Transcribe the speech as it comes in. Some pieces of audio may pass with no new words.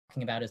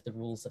talking about is the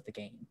rules of the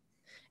game.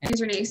 My name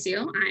is Renee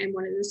Seal. I'm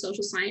one of the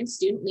social science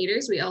student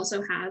leaders. We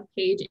also have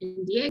Paige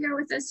and Diego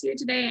with us here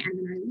today, and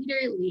then our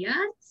leader,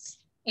 Leah.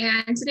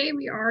 And today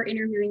we are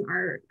interviewing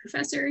our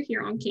professor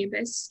here on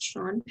campus,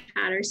 Shawn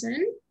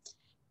Patterson.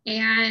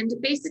 And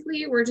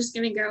basically, we're just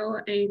going to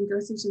go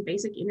through some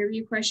basic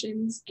interview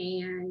questions,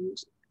 and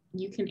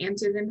you can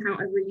answer them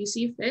however you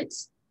see fit.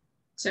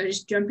 So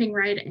just jumping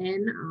right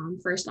in,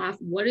 first off,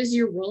 what is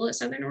your role at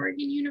Southern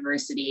Oregon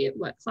University?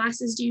 What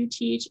classes do you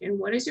teach? And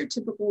what does your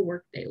typical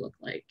workday look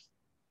like?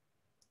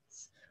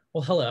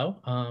 Well,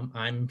 hello,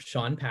 I'm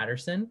Shawn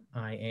Patterson.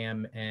 I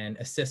am an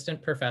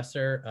assistant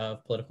professor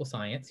of political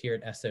science here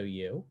at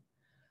SOU.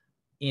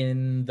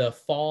 In the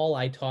fall,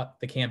 I taught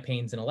the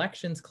campaigns and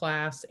elections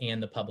class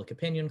and the public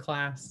opinion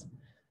class.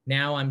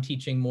 Now I'm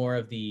teaching more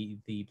of the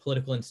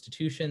political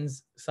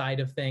institutions side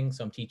of things.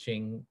 So I'm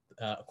teaching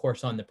a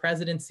course on the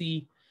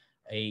presidency,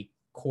 a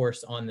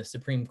course on the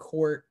Supreme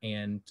Court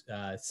and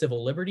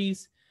civil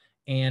liberties,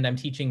 and I'm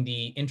teaching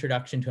the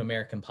Introduction to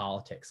American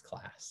Politics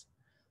class.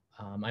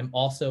 I'm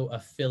also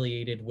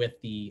affiliated with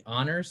the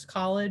Honors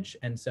College,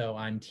 and so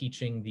I'm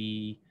teaching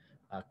the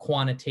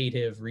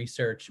quantitative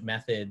research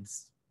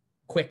methods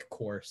short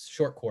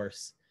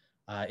course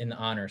in the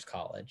Honors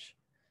College.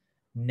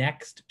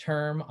 Next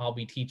term, I'll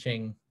be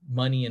teaching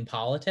money and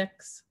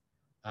politics,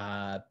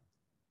 a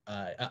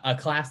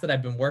class that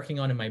I've been working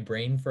on in my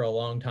brain for a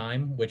long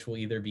time, which will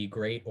either be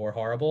great or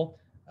horrible.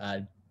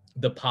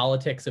 The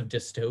politics of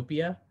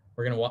dystopia.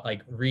 We're gonna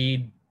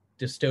read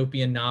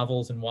dystopian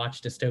novels and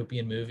watch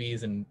dystopian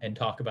movies and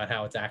talk about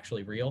how it's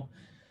actually real.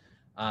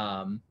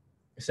 And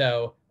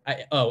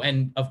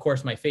of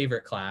course, my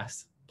favorite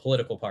class,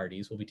 political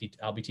parties,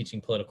 I'll be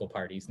teaching political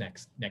parties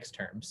next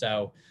term.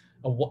 So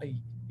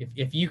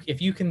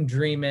if you can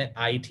dream it,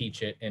 I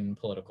teach it in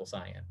political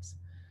science.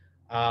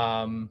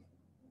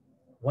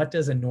 What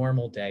does a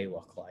normal day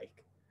look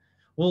like?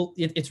 Well,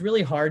 it's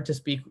really hard to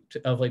speak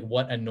of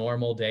what a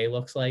normal day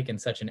looks like in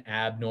such an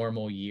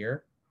abnormal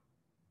year.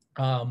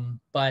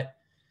 But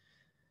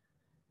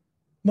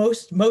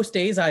most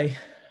days I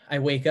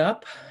wake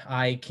up,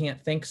 I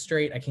can't think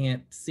straight, I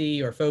can't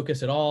see or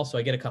focus at all. So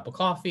I get a cup of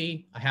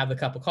coffee, I have the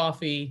cup of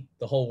coffee,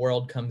 the whole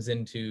world comes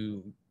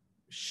into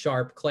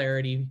sharp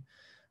clarity.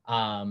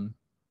 I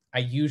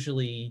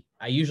usually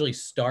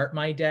start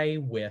my day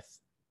with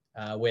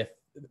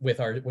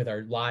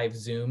our live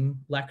Zoom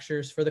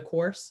lectures for the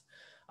course.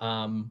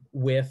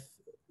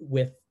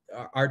 With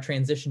our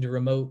transition to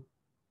remote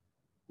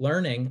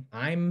learning,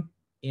 I'm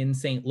in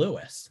St.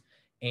 Louis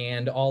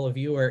and all of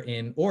you are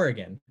in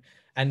Oregon.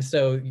 And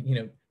so,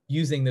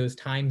 using those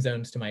time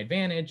zones to my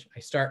advantage, I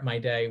start my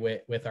day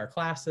with our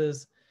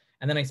classes,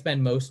 and then I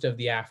spend most of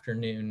the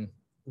afternoon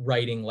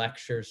writing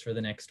lectures for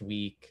the next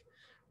week,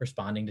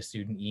 responding to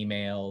student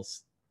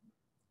emails,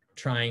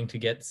 trying to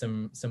get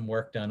some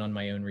work done on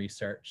my own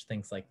research,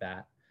 things like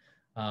that.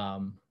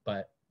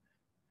 But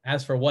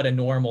as for what a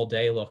normal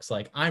day looks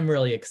like, I'm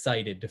really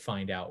excited to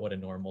find out what a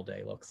normal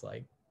day looks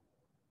like.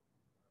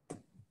 I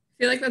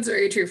feel like that's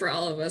very true for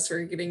all of us.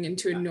 We're getting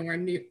into a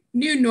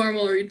new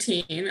normal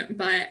routine.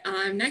 But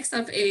next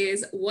up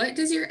is, what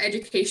does your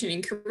education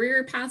and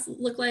career path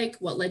look like?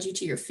 What led you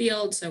to your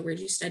field? So where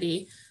did you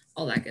study?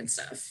 All that good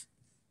stuff.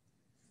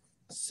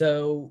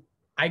 So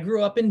I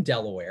grew up in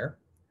Delaware,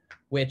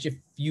 which, if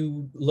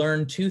you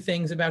learn two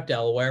things about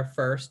Delaware,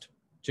 first,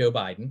 Joe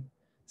Biden.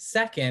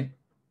 Second,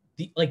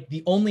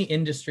 the only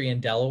industry in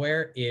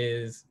Delaware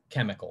is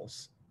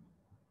chemicals.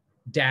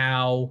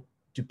 Dow,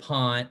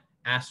 DuPont,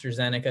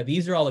 AstraZeneca,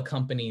 these are all the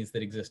companies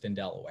that exist in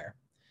Delaware.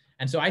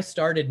 And so I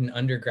started in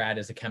undergrad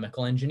as a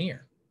chemical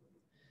engineer.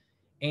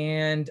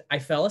 And I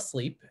fell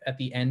asleep at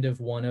the end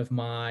of one of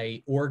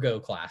my Orgo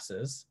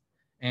classes.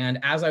 And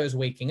as I was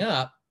waking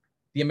up,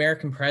 the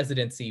American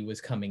presidency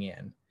was coming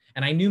in.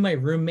 And I knew my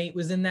roommate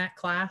was in that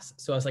class.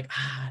 So I was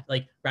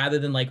rather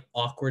than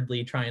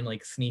awkwardly try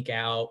and sneak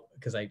out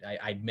because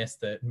I'd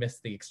missed the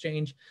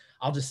exchange,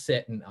 I'll just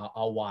sit and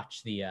I'll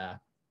watch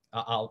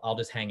I'll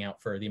just hang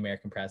out for the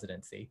American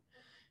presidency.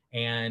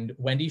 And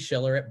Wendy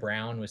Schiller at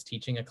Brown was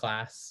teaching a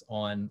class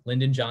on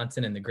Lyndon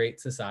Johnson and the Great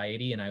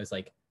Society. And I was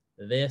like,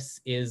 this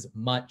is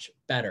much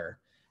better.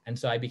 And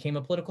so I became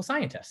a political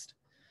scientist.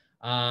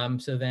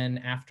 So then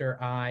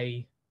after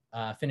I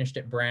finished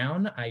at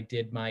Brown, I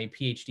did my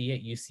PhD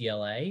at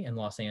UCLA in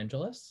Los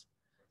Angeles.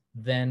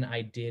 Then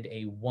I did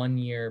a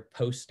one-year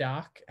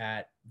postdoc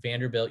at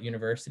Vanderbilt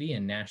University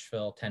in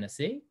Nashville,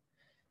 Tennessee.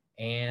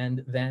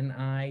 And then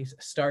I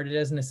started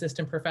as an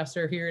assistant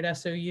professor here at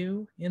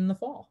SOU in the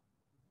fall.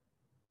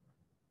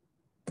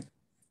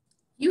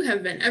 You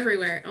have been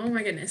everywhere. Oh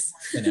my goodness.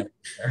 So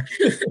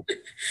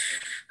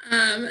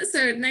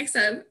next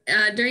up,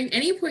 during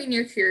any point in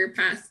your career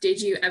path, did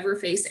you ever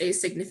face a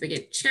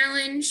significant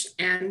challenge,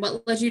 and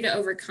what led you to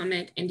overcome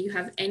it? And do you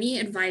have any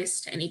advice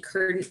to any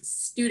current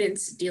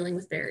students dealing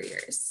with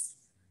barriers?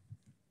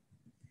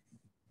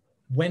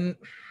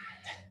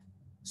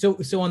 So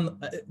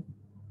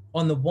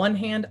on the one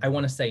hand, I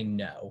want to say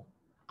no.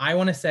 I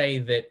want to say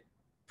that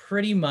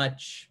pretty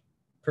much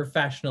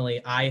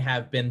professionally, I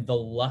have been the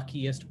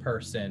luckiest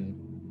person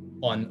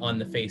on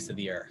the face of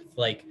the earth.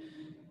 Like,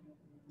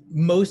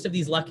 most of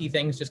these lucky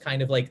things just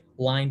kind of like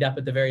lined up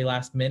at the very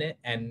last minute,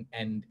 and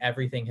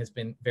everything has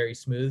been very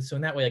smooth. So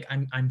in that way, like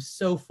I'm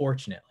so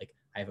fortunate. Like,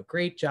 I have a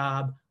great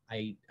job.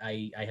 I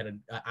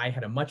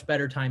had a much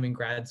better time in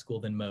grad school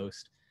than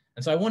most.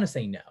 And so I want to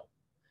say no.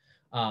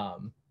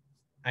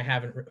 I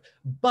haven't,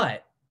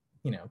 but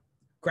you know,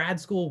 grad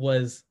school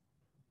was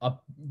a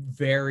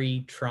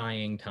very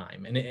trying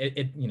time. And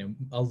it you know,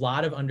 a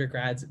lot of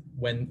undergrads,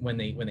 when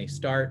they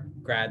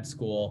start grad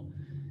school,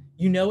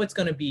 you know, it's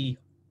going to be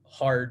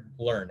hard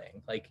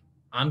learning. Like,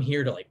 I'm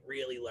here to like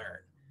really learn.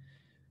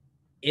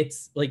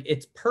 It's like,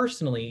 it's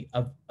personally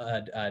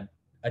a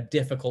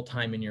difficult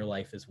time in your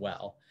life as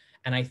well.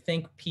 And I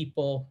think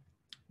people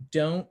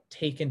don't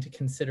take into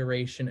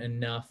consideration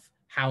enough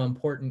how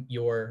important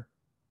your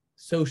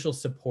social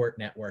support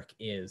network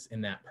is in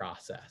that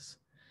process.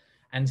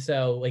 And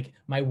so, like,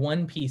 my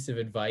one piece of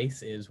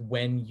advice is,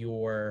 when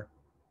you're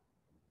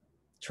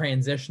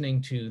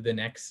transitioning to the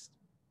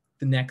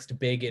next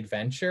big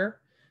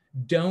adventure,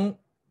 don't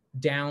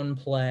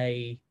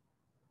downplay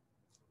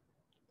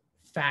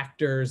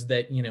factors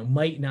that, you know,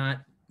 might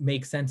not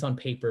make sense on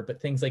paper, but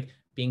things like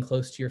being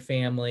close to your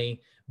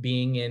family,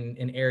 being in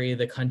an area of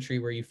the country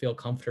where you feel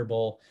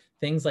comfortable,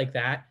 things like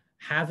that.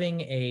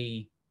 Having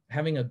a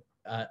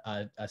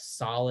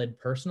solid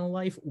personal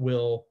life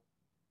will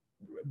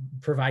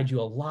provide you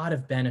a lot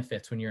of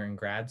benefits when you're in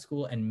grad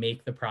school, and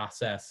make the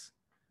process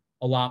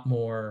a lot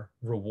more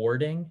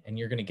rewarding, and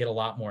you're going to get a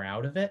lot more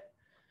out of it.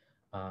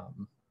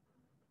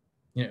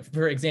 You know,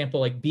 for example,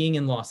 like being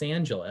in Los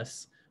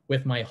Angeles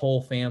with my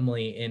whole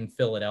family in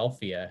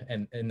Philadelphia,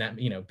 and that,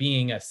 you know,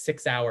 being a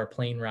 6-hour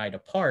plane ride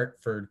apart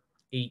for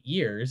 8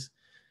 years,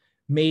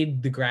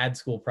 made the grad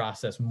school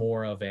process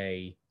more of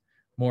a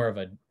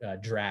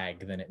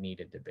drag than it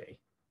needed to be.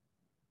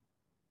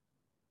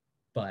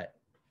 But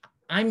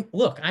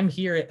I'm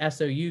here at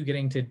SOU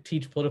getting to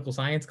teach political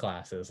science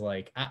classes.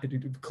 Like,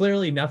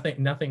 clearly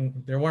nothing,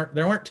 there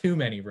weren't too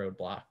many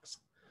roadblocks.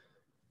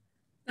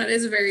 That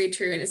is very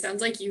true. And it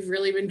sounds like you've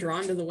really been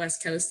drawn to the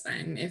West Coast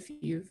then, if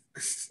you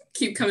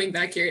keep coming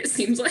back here, it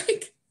seems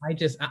like.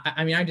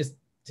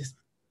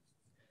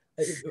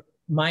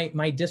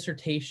 My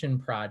dissertation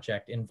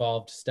project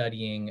involved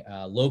studying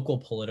local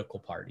political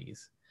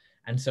parties.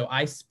 And so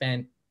I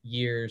spent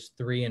years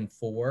 3 and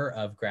 4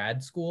 of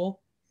grad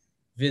school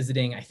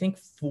visiting, I think,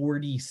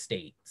 40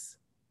 states.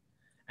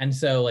 And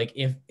so, like,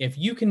 if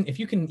you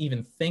can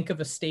even think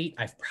of a state,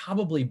 I've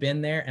probably been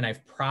there, and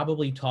I've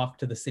probably talked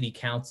to the city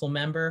council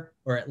member,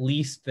 or at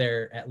least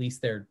their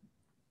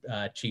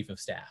chief of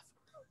staff.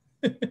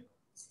 That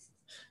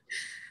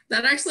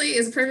actually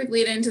is a perfect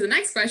lead into the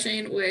next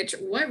question, which,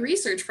 what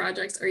research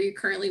projects are you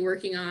currently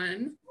working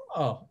on?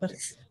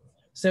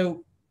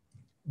 So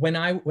when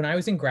I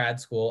was in grad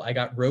school, I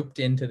got roped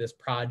into this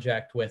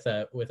project with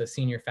a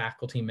senior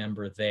faculty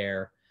member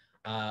there.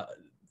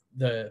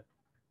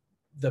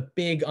 The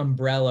big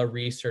umbrella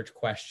research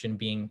question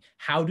being,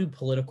 how do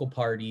political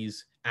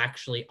parties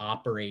actually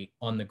operate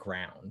on the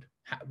ground?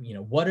 You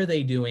know, what are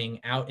they doing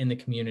out in the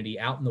community,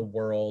 out in the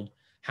world?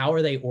 How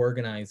are they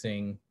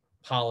organizing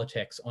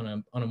politics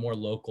on a more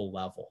local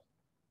level?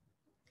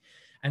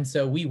 And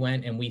so we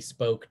went and we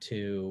spoke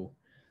to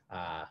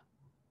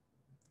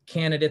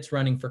candidates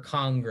running for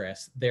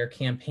Congress, their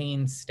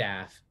campaign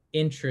staff,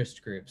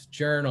 interest groups,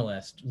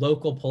 journalists,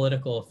 local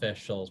political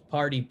officials,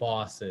 party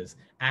bosses,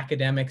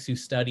 academics who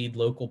studied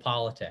local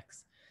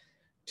politics,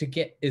 to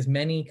get as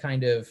many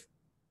kind of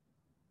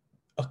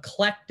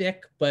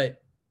eclectic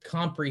but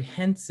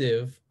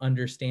comprehensive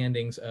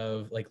understandings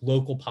of like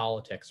local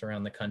politics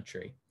around the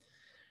country.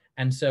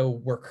 And so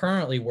we're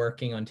currently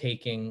working on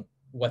taking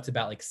what's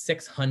about like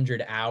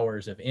 600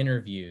 hours of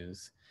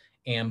interviews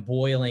and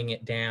boiling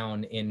it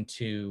down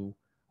into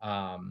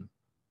a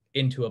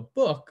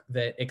book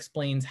that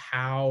explains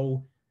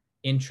how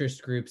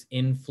interest groups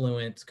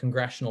influence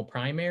congressional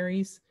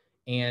primaries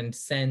and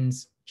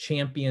sends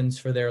champions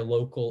for their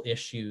local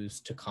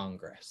issues to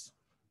Congress.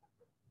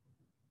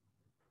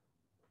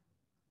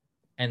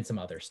 And some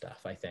other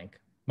stuff, I think.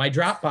 My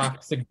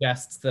Dropbox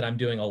suggests that I'm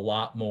doing a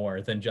lot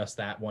more than just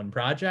that one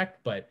project,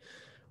 but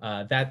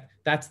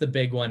that's the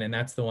big one, and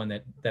that's the one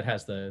that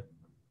has the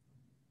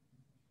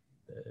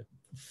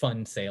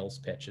fun sales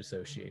pitch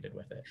associated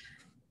with it.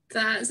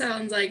 That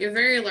sounds like a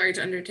very large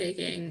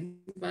undertaking,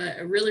 but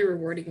a really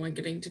rewarding one,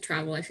 getting to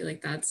travel. I feel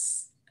like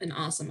that's an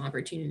awesome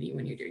opportunity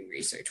when you're doing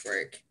research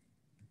work.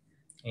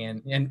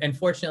 And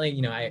fortunately,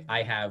 you know,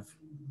 I have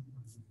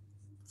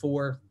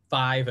 4,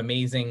 5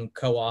 amazing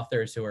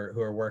co-authors who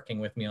are working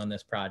with me on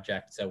this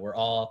project. So we're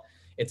all,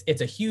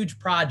 it's a huge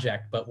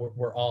project, but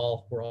we're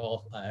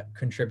all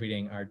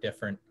contributing our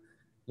different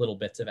little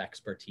bits of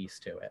expertise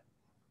to it.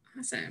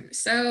 Awesome.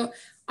 So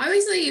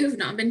obviously you've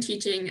not been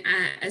teaching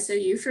at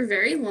SOU for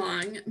very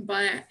long,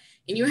 and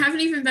you haven't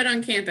even been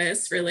on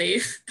campus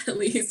really, at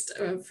least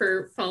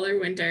for fall or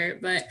winter,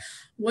 but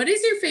what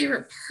is your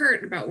favorite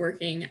part about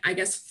working, I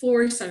guess,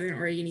 for Southern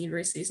Oregon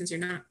University, since you're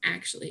not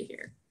actually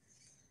here?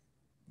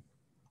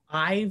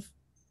 I've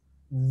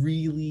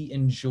really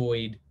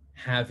enjoyed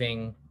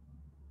having,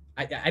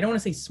 I don't want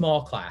to say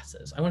small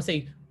classes. I want to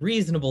say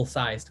reasonable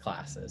sized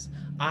classes.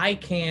 I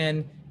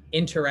can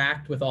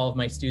interact with all of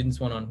my students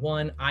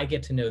one-on-one. I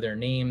get to know their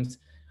names.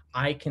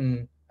 I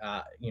can,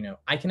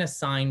 I can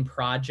assign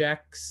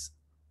projects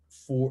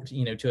for,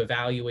 to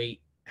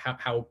evaluate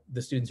how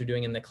the students are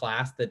doing in the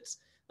class that's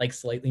like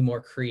slightly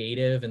more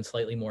creative and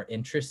slightly more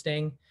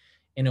interesting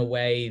in a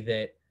way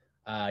that,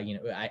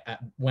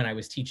 when I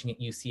was teaching at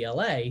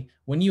UCLA,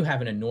 when you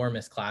have an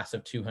enormous class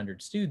of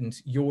 200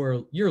 students,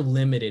 you're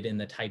limited in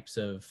the types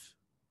of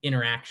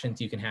interactions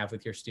you can have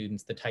with your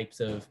students, the types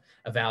of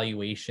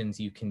evaluations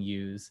you can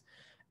use.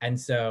 And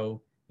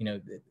so,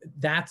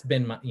 that's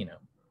been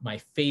my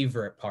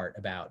favorite part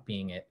about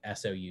being at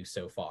SOU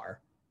so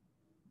far,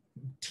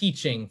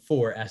 teaching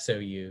for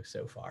SOU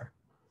so far.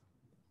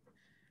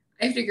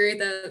 I have to agree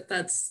that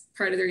that's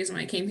part of the reason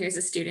why I came here as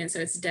a student, so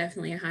it's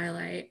definitely a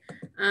highlight.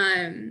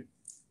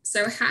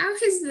 So how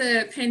has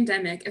the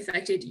pandemic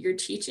affected your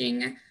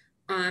teaching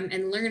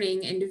and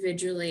learning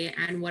individually,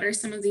 and what are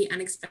some of the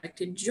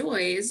unexpected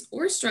joys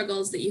or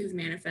struggles that you have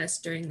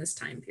manifest during this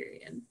time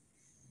period?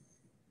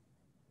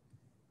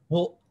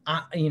 Well,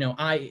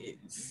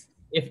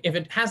 if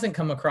it hasn't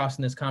come across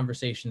in this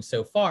conversation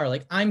so far,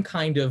 like I'm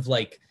kind of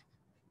like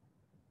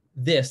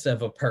this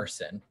of a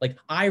person. Like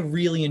I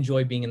really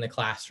enjoy being in the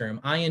classroom.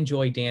 I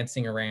enjoy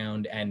dancing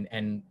around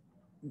and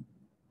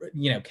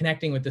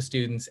connecting with the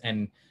students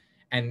and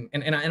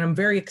I'm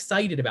very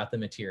excited about the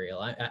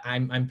material.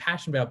 I'm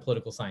passionate about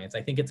political science.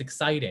 I think it's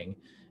exciting,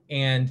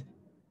 and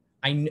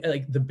I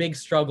like the big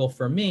struggle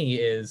for me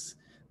is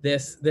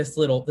this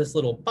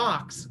little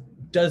box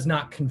does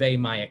not convey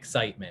my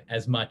excitement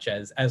as much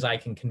as I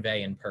can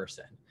convey in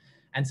person,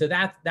 and so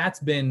that's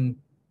been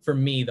for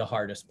me the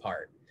hardest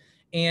part.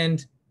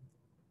 And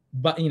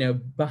but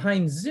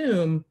behind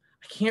Zoom,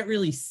 I can't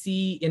really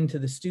see into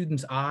the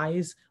students'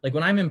 eyes. Like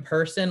when I'm in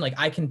person, like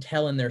I can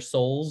tell in their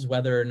souls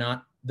whether or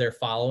not they're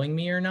following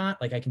me or not.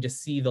 Like I can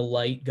just see the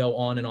light go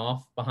on and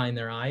off behind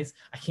their eyes.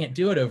 I can't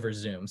do it over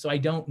Zoom, so I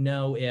don't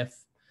know if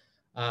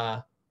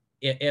I'm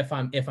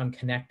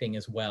connecting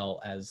as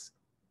well as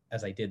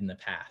I did in the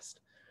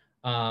past.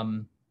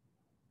 One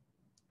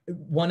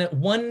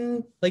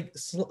like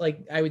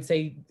I would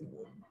say,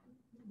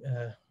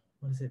 what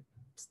is it?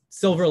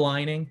 Silver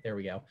lining. There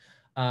we go.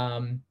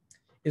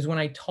 Is when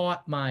I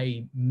taught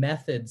my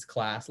methods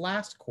class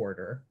last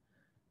quarter.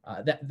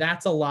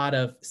 That's a lot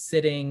of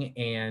sitting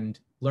and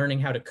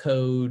learning how to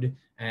code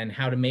and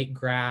how to make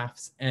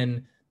graphs,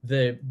 and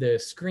the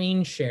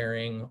screen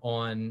sharing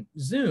on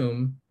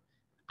Zoom,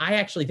 I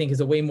actually think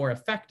is a way more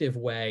effective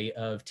way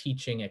of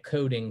teaching a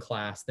coding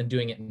class than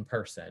doing it in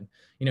person.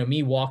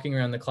 Me walking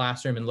around the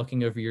classroom and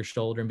looking over your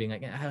shoulder and being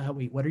like,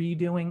 wait, what are you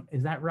doing?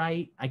 Is that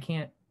right? I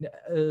can't,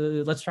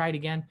 let's try it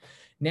again.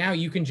 Now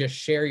you can just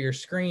share your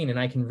screen and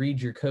I can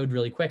read your code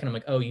really quick. And I'm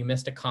like, oh, you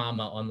missed a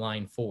comma on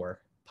line 4.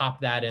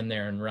 Pop that in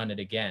there and run it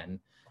again.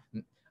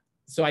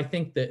 So I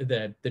think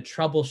the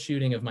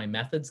troubleshooting of my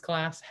methods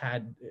class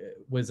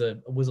was a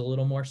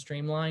little more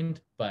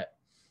streamlined, but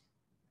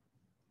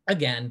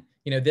again,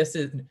 this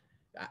is,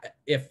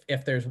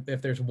 if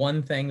there's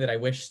one thing that I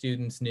wish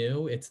students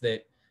knew, it's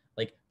that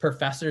like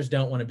professors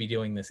don't want to be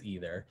doing this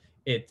either.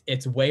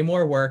 It's way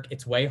more work.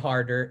 It's way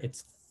harder.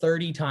 It's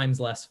 30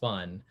 times less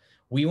fun.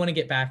 We want to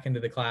get back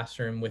into the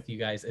classroom with you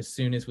guys as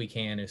soon as we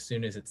can, as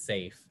soon as it's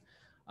safe.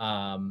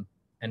 And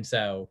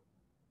so,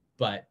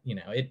 but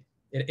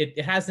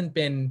it hasn't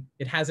been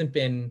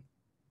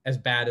as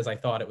bad as I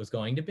thought it was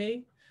going to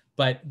be,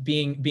 but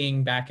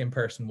being back in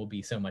person will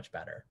be so much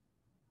better.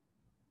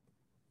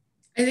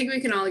 I think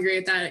we can all agree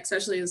with that,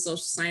 especially the social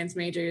science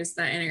majors.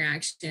 That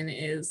interaction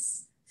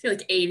is, I feel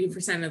like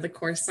 80% of the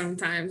course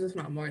sometimes, if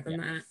not more than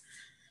that.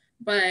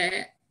 But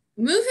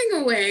moving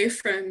away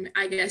from,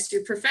 I guess,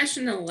 your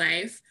professional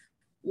life,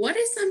 what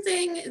is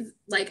something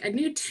like a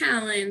new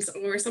talent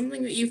or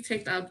something that you've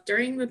picked up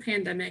during the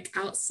pandemic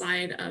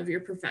outside of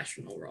your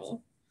professional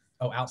role?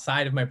 Oh,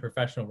 outside of my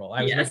professional role.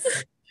 I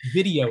was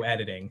video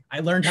editing. I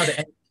learned how to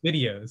edit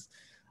videos.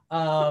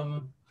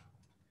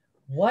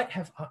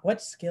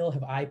 What skill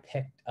have I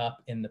picked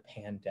up in the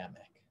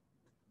pandemic?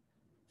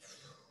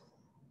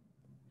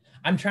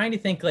 I'm trying to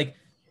think like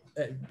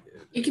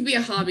it could be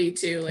a hobby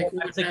too, like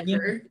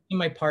whatever.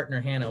 My partner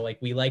Hannah,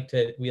 like we like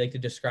to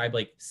describe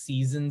like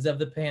seasons of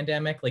the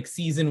pandemic. Like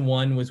season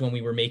 1 was when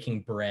we were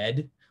making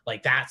bread.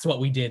 Like that's what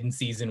we did in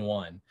season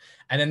 1.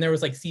 And then there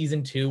was like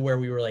season 2 where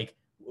we were like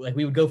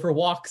we would go for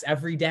walks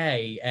every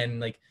day. And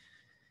like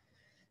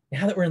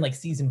now that we're in like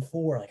season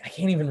 4, like I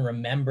can't even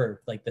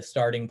remember like the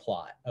starting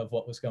plot of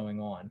what was going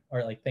on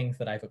or like things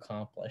that I've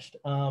accomplished.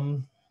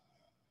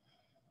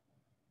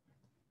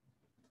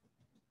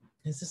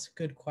 This is a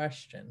good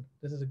question.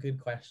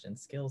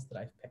 Skills that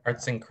I've picked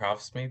Arts and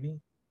crafts, maybe?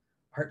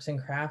 Arts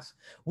and crafts.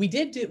 We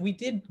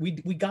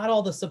got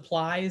all the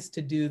supplies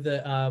to do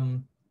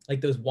the like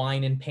those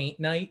wine and paint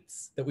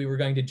nights that we were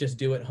going to just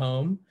do at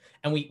home.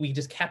 And we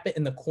just kept it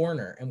in the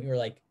corner. And we were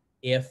like,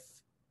 if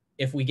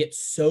we get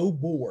so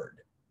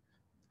bored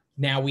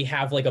now we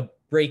have like a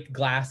break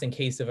glass in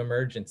case of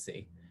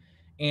emergency.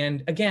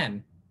 And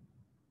again,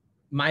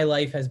 my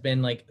life has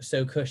been like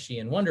so cushy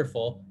and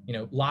wonderful. You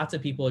know, lots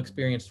of people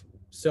experienced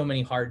so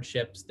many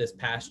hardships this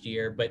past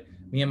year, but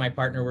me and my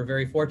partner were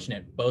very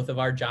fortunate. Both of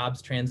our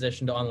jobs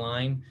transitioned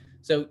online.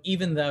 So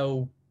even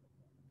though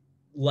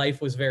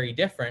life was very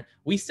different,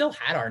 we still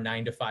had our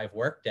 9 to 5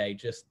 workday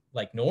just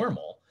like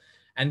normal.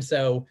 And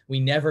so we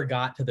never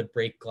got to the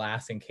break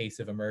glass in case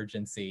of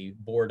emergency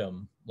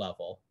boredom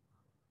level.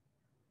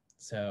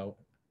 So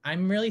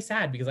I'm really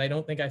sad because I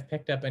don't think I've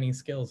picked up any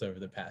skills over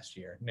the past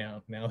year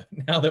now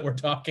that we're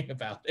talking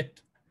about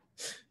it.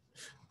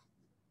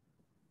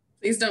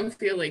 Please don't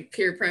feel like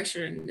peer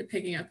pressure into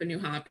picking up a new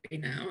hobby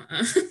now.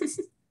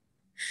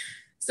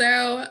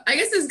 So I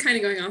guess this is kind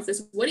of going off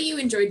this. What do you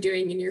enjoy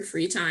doing in your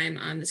free time?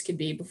 This could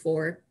be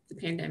before the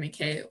pandemic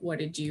hit. What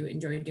did you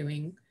enjoy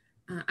doing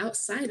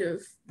outside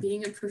of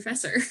being a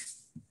professor?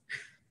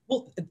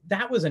 Well,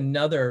 that was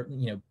another,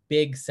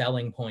 big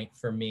selling point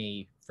for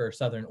me for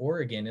Southern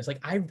Oregon is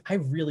like, I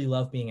really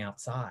love being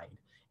outside,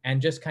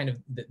 and just kind of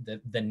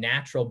the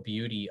natural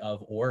beauty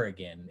of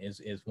Oregon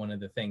is one of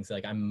the things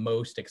like I'm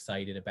most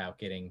excited about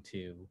getting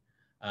to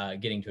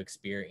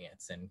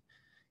experience. And,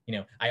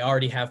 I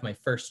already have my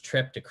first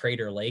trip to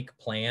Crater Lake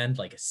planned.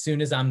 Like as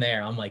soon as I'm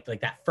there, I'm like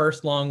that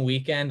first long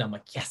weekend, I'm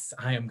like, yes,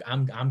 I'm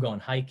going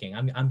hiking.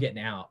 I'm getting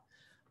out.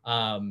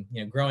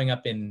 Growing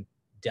up in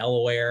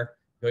Delaware,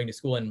 going to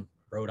school in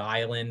Rhode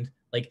Island,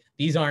 like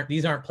these aren't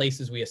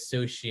places we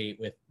associate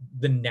with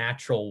the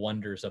natural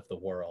wonders of the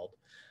world.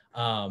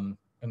 And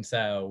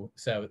so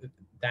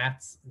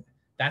that's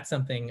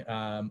something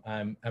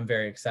I'm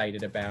very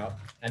excited about.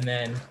 And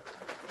then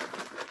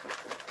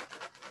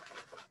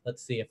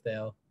let's see if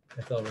they'll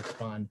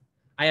respond.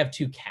 I have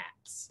 2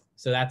 cats,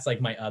 so that's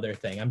like my other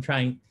thing. I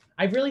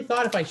really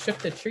thought if I shook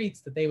the treats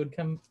that they would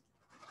come.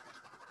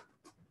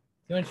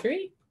 You want a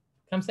treat?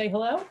 Come say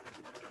hello?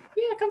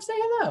 Yeah, come say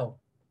hello.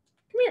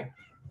 Come here.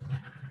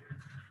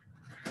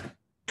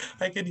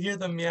 I could hear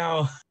them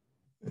meow.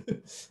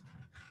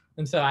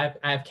 And so I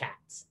have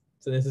cats.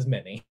 So this is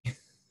Minnie.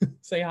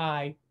 Say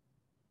hi.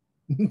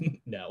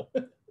 No.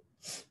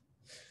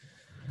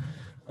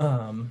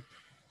 So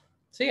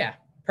yeah,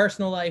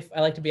 personal life.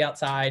 I like to be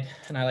outside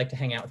and I like to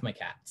hang out with my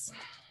cats.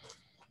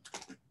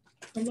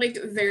 Like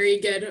very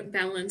good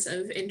balance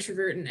of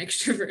introvert and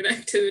extrovert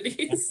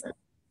activities.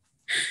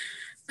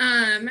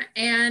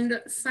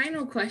 And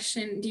final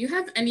question, do you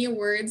have any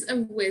words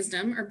of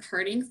wisdom or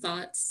parting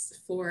thoughts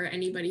for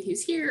anybody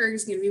who's here or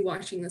who's going to be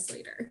watching this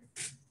later?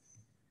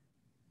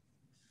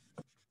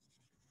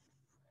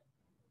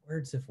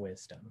 Words of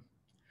wisdom.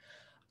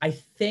 I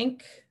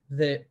think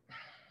that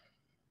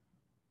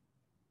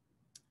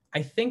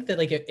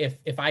like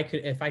if I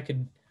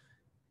could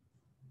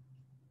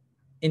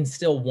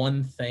instill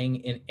one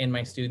thing in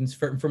my students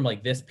from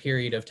like this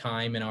period of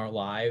time in our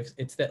lives,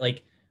 it's that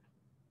like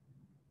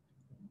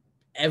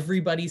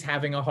everybody's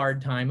having a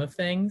hard time of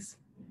things,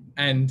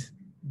 and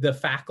the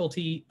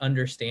faculty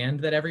understand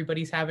that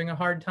everybody's having a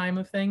hard time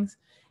of things,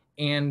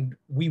 and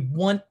we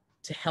want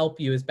to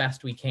help you as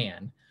best we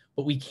can,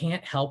 but we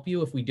can't help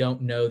you if we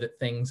don't know that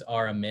things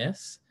are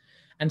amiss.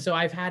 And so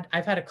I've had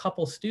a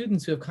couple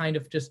students who have kind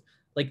of just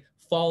like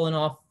fallen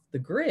off the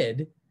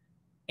grid,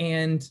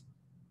 and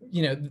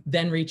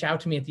then reach out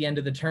to me at the end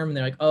of the term and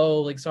they're like,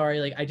 oh, like sorry,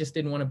 like I just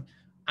didn't want to,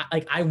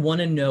 I want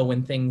to know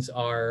when things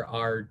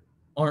aren't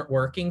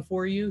working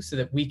for you so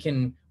that we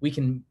can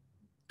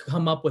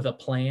come up with a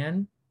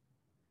plan.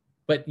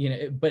 But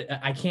but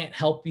I can't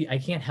help you. I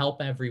can't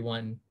help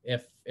everyone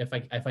if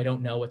I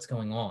don't know what's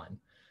going on.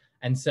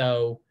 And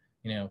so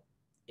if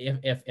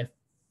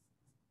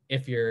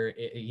you're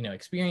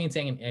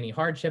experiencing any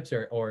hardships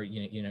or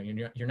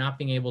you're not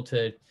being able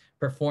to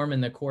perform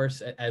in the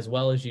course as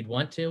well as you'd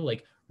want to,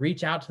 like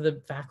reach out to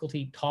the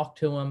faculty, talk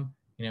to them.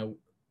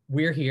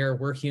 We're here,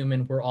 we're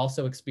human, we're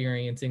also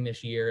experiencing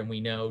this year, and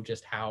we know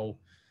just how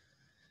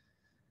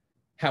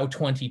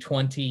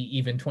 2020,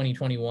 even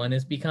 2021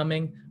 is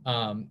becoming.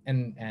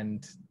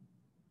 And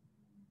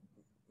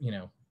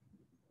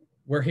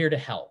we're here to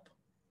help.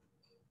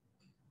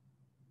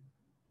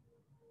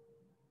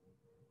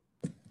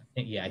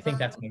 Yeah, I think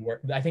that's my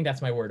word. I think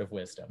that's my word of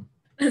wisdom.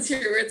 That's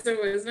your words of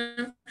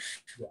wisdom.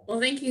 Yeah.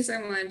 Well, thank you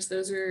so much.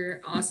 Those were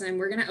awesome.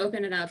 We're going to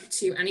open it up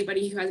to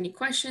anybody who has any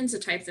questions to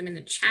type them in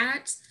the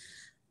chat.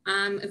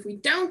 If we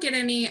don't get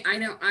any, I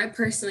know I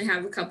personally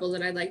have a couple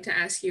that I'd like to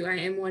ask you. I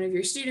am one of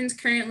your students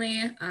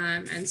currently,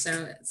 and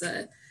so it's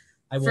a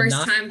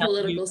first-time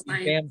political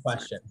science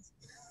questions.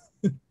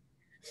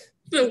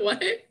 The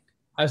what?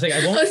 I was like,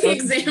 I won't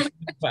exam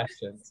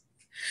questions.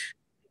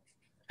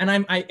 And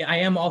I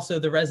am also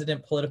the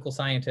resident political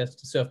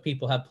scientist. So if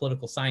people have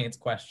political science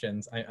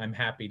questions, I'm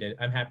happy to.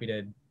 I'm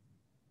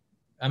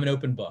an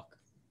open book.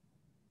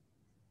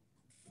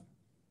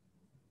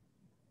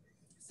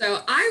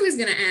 So I was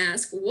going to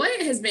ask,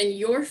 what has been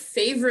your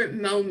favorite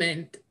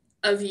moment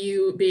of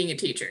you being a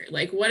teacher?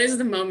 Like, what is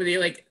the moment that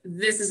you're like,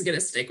 this is going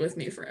to stick with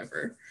me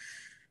forever?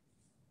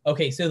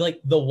 Okay, so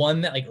like the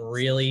one that like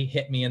really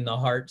hit me in the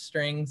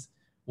heartstrings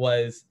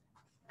was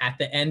at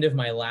the end of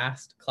my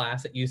last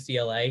class at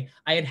UCLA,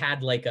 I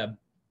had like a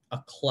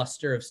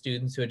cluster of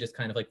students who had just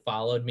kind of like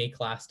followed me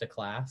class to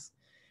class.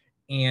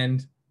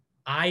 And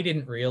I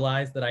didn't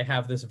realize that I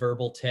have this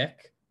verbal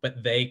tic,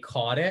 but they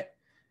caught it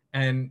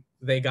and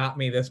they got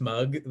me this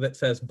mug that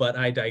says, "But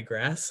I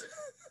digress."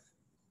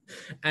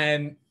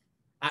 And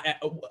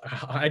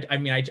I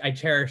mean, I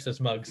cherish this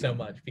mug so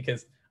much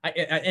because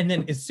and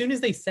then as soon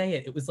as they say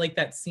it, it was like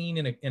that scene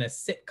in a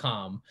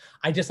sitcom.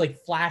 I just like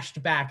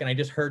flashed back and I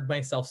just heard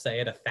myself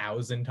say it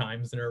 1,000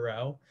 times in a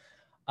row.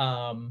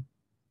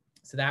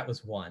 So that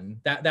was one.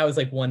 That was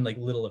like one like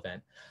little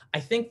event. I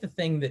think the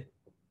thing that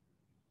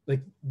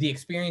like the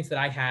experience that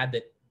I had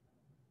that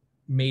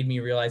made me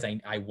realize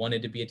I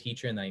wanted to be a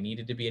teacher and that I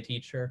needed to be a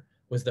teacher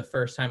was the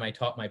first time I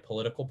taught my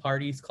political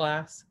parties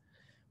class,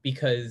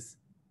 because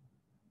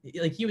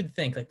like you would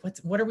think like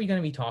what are we going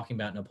to be talking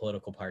about in a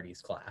political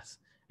parties class?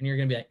 And you're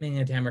going to be like,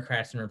 man,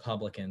 Democrats and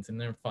Republicans and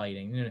they're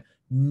fighting.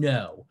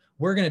 No,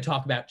 we're going to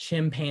talk about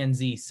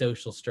chimpanzee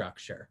social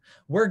structure.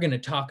 We're going to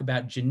talk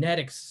about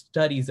genetic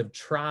studies of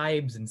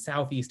tribes in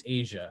Southeast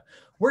Asia.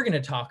 We're going to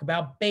talk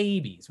about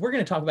babies. We're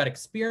going to talk about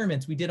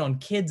experiments we did on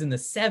kids in the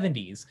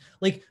 70s.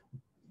 Like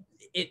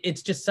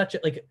it's just such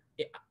a like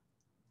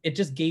it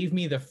just gave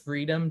me the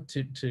freedom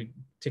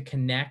to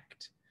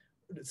connect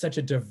such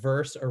a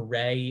diverse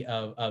array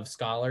of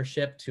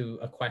scholarship to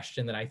a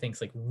question that I think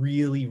is like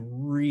really,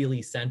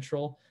 really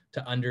central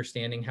to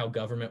understanding how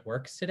government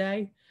works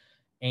today.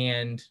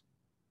 And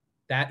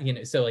that, you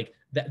know, so like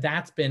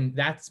that's been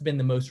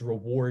the most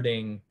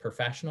rewarding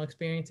professional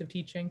experience of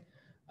teaching.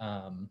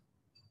 I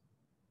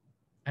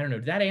don't know,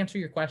 did that answer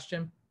your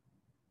question?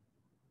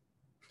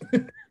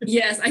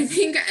 Yes, I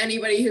think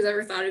anybody who's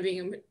ever thought of being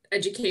an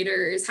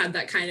educator has had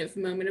that kind of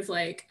moment of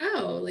like,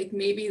 oh, like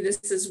maybe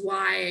this is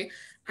why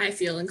I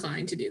feel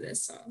inclined to do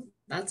this. So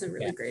that's a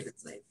really great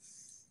insight.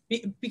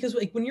 Because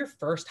like when you're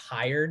first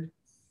hired,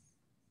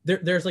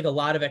 there's like a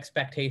lot of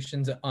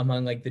expectations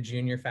among like the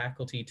junior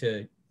faculty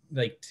to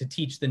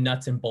teach the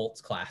nuts and bolts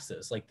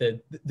classes, like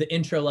the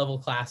intro level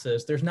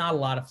classes. There's not a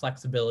lot of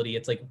flexibility.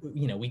 It's like,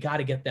 you know, we got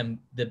to get them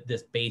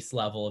this base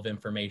level of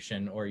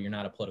information or you're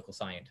not a political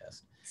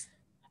scientist.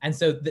 And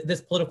so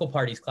this political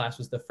parties class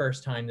was the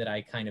first time that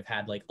I kind of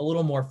had like a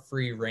little more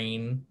free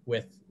reign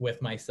with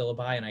my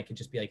syllabi, and I could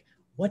just be like,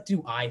 what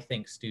do I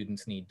think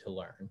students need to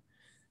learn?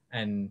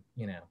 And,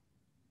 you know,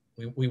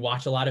 we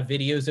watch a lot of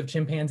videos of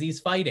chimpanzees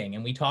fighting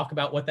and we talk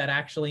about what that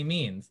actually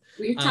means.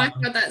 We've talked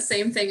about that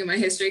same thing in my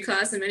history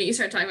class, and when you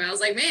started talking about it, I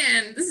was like,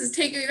 man, this is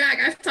taking me back.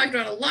 I've talked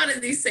about a lot of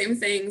these same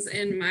things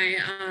in my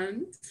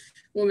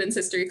women's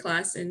history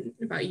class and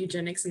about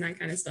eugenics and that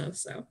kind of stuff.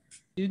 So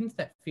students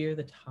that fear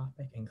the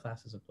topic in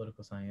classes of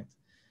political science.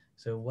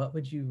 So what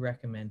would you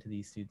recommend to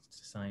these students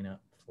to sign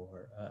up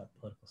for a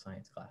political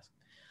science class?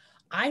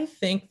 I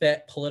think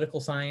that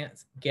political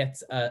science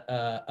gets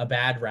a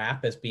bad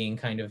rap as being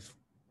kind of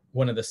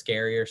one of the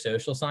scarier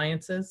social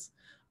sciences.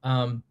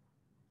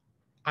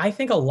 I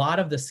think a lot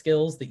of the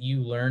skills that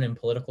you learn in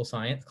political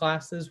science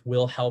classes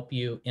will help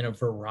you in a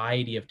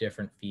variety of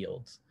different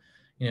fields.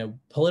 You know,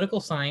 political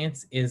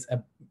science is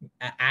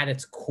at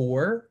its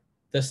core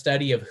the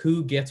study of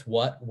who gets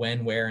what,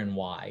 when, where, and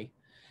why.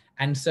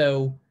 And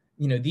so,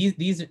 you know,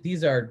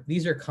 these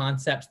are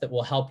concepts that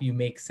will help you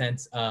make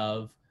sense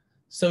of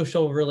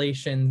social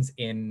relations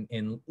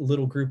in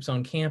little groups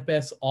on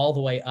campus, all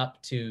the way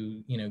up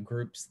to, you know,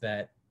 groups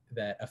that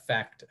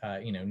affect,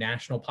 you know,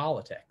 national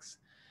politics.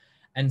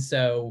 And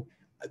so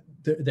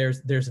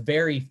there's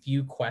very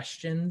few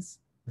questions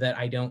that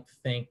I don't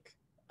think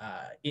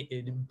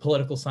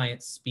political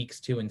science speaks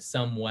to in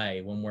some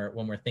way when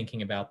we're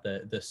thinking about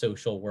the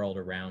social world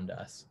around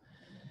us.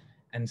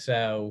 And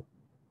so,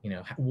 you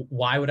know,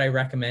 why would I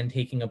recommend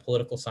taking a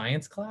political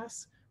science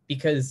class?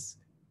 Because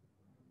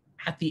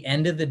at the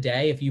end of the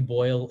day, if you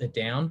boil it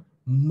down,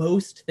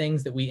 most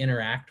things that we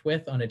interact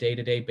with on a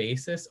day-to-day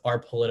basis are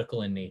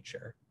political in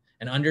nature.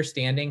 And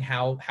understanding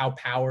how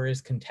power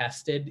is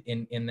contested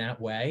in that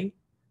way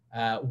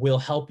will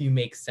help you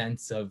make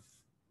sense of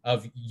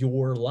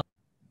your life.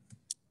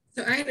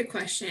 So I had a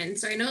question.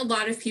 So I know a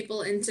lot of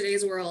people in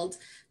today's world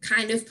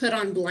kind of put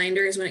on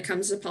blinders when it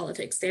comes to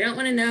politics. They don't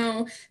want to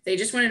know. They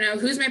just want to know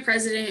who's my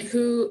president,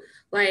 who,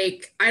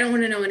 like, I don't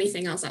want to know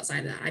anything else outside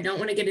of that. I don't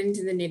want to get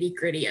into the nitty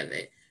gritty of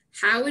it.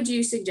 How would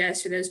you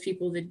suggest for those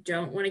people that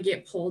don't want to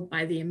get pulled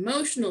by the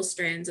emotional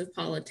strands of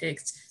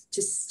politics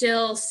to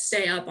still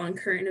stay up on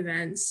current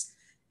events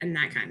and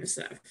that kind of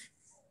stuff?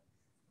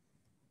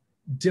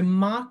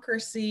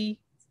 Democracy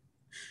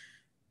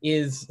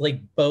is like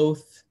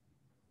both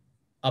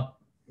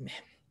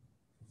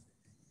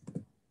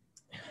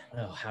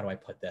how do I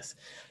put this?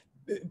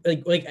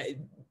 Like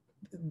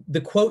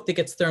the quote that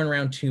gets thrown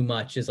around too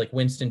much is like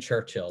Winston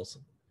Churchill's.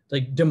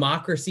 Like,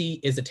 democracy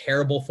is a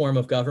terrible form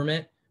of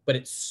government, but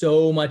it's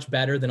so much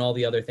better than all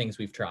the other things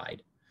we've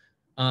tried.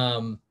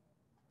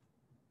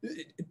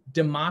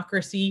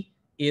 Democracy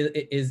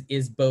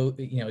is both,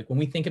 you know, like when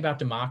we think about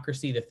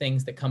democracy, the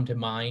things that come to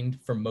mind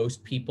for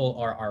most people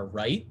are our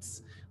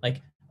rights.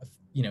 Like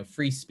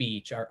free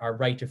speech, our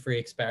right to free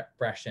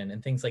expression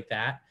and things like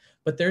that.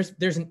 But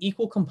there's an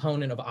equal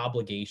component of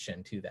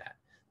obligation to that.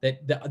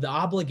 That the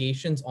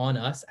obligations on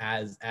us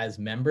as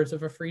members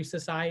of a free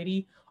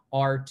society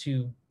are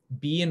to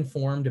be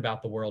informed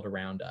about the world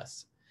around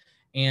us.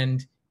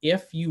 And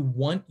if you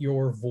want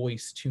your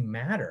voice to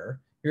matter,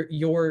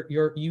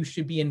 you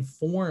should be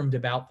informed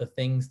about the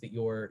things that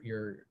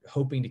you're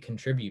hoping to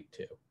contribute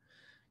to.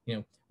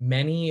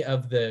 Many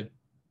of the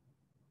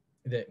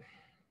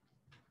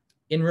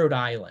in Rhode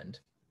Island,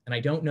 and I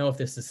don't know if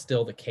this is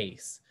still the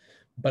case,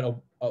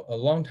 but a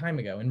long time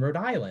ago in Rhode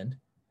Island,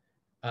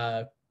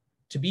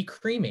 to be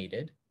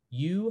cremated,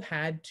 you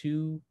had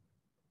to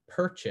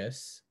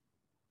purchase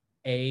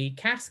a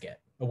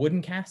casket, a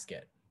wooden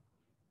casket,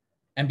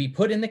 and be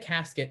put in the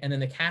casket, and then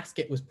the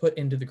casket was put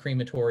into the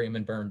crematorium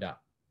and burned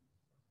up.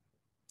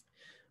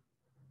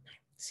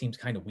 Seems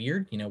kind of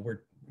weird.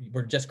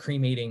 We're just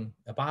cremating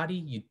a body.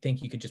 You'd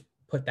think you could just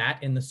put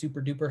that in the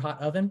super duper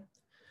hot oven.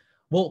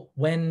 Well,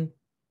 when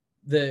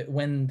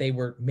they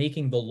were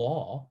making the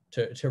law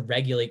to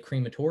regulate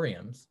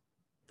crematoriums,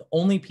 the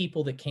only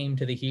people that came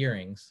to the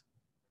hearings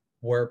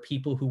were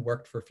people who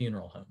worked for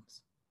funeral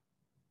homes.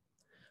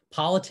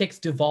 Politics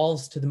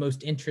devolves to the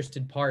most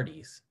interested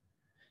parties.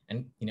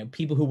 And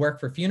people who work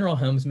for funeral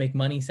homes make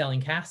money selling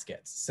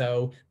caskets.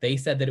 So they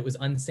said that it was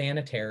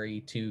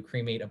unsanitary to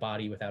cremate a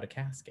body without a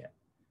casket.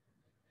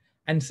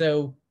 And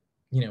so,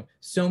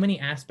 so many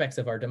aspects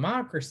of our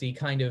democracy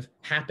kind of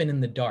happen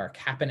in the dark,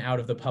 happen out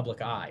of the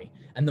public eye.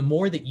 And the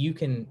more that you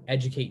can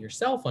educate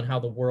yourself on how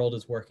the world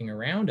is working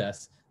around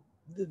us,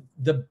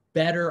 the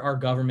better our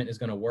government is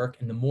going to work,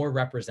 and the more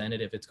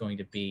representative it's going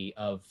to be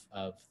of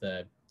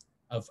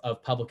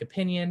public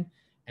opinion.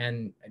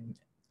 And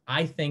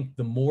I think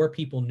the more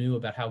people knew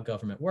about how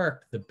government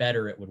worked, the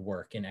better it would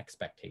work in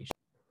expectation.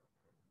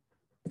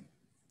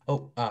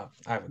 Oh, I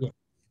have a question.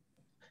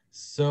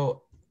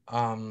 So,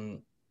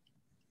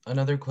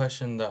 another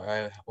question that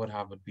I would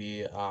have would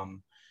be,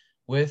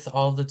 with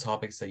all the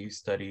topics that you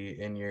study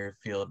in your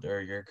field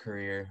or your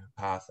career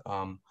path,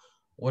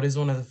 what is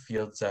one of the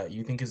fields that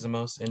you think is the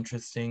most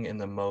interesting and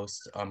the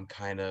most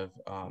kind of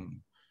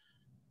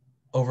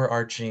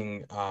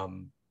overarching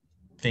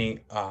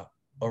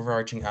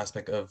overarching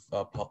aspect of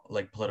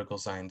political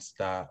science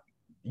that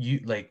you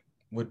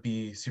would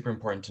be super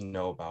important to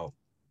know about?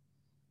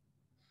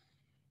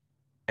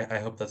 I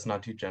hope that's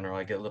not too general.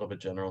 I get a little bit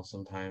general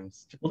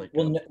sometimes.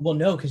 Well,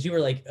 no, because you were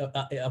like,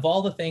 of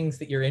all the things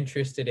that you're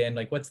interested in,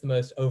 like, what's the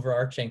most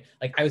overarching?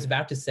 Like, I was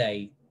about to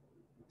say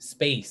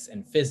space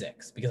and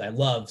physics because I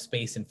love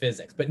space and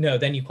physics, but no,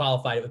 then you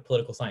qualified it with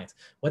political science.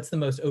 What's the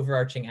most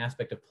overarching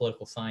aspect of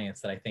political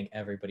science that I think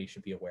everybody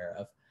should be aware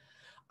of?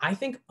 I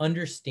think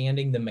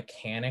understanding the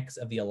mechanics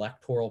of the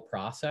electoral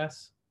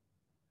process,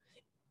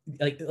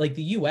 like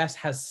the US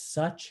has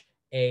such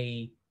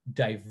a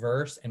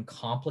diverse and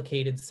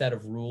complicated set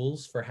of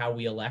rules for how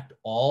we elect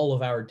all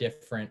of our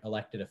different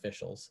elected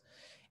officials.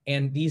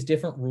 And these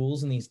different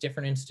rules and these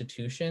different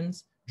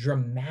institutions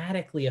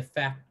dramatically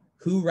affect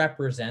who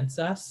represents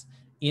us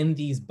in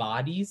these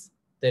bodies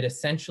that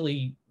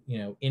essentially,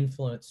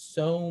 influence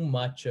so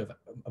much of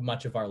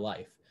our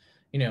life.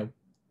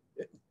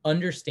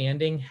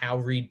 Understanding how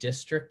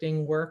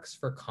redistricting works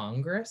for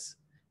Congress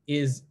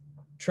is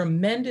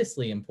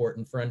tremendously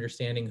important for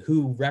understanding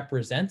who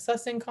represents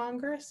us in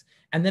Congress,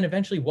 and then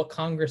eventually what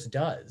Congress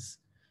does.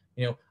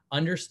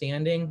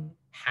 Understanding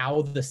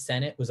how the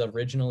Senate was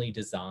originally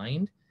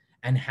designed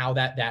and how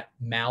that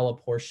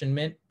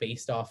malapportionment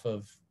based off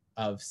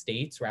of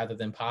states rather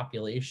than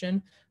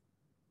population,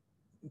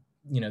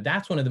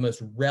 that's one of the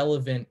most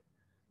relevant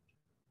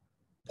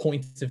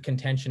points of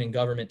contention in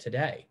government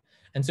today.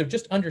 And so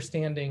just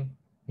understanding,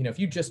 if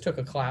you just took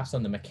a class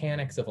on the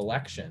mechanics of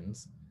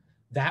elections,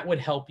 that would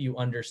help you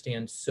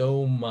understand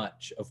so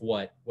much of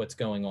what's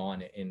going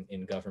on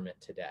in government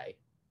today.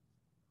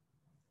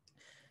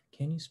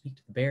 Can you speak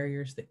to the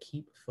barriers that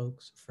keep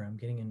folks from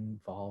getting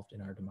involved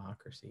in our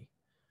democracy?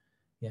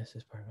 Yes,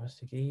 as part of us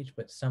to age,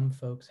 but some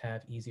folks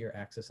have easier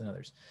access than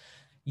others.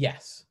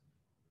 Yes.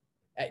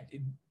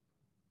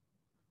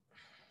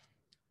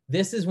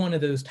 This is one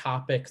of those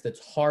topics that's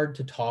hard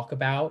to talk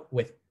about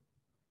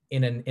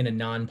in a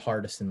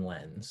nonpartisan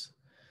lens.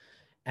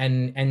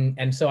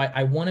 And so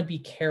I want to be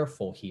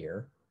careful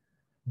here,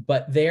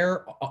 but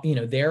there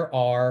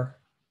are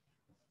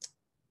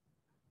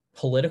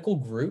political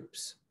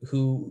groups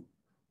who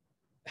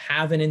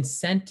have an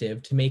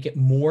incentive to make it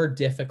more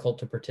difficult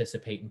to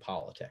participate in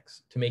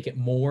politics, to make it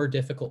more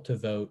difficult to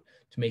vote,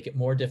 to make it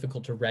more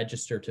difficult to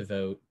register to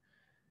vote,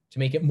 to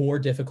make it more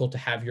difficult to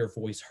have your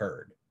voice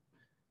heard.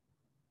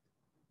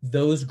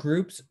 Those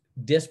groups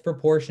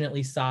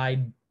disproportionately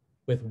side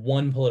with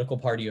one political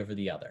party over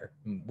the other.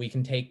 You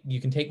can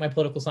take my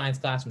political science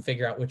class and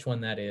figure out which one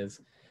that is.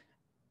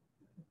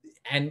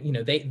 And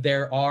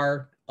there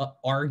are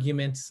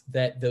arguments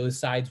that those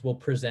sides will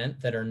present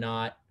that are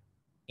not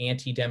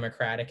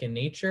anti-democratic in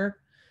nature,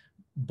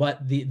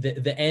 but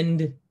the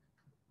end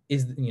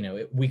is,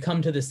 we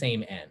come to the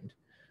same end,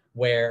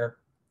 where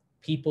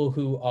people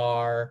who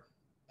are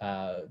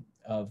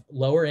of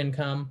lower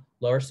income,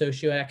 lower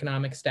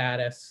socioeconomic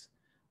status,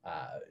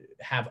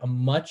 have a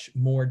much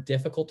more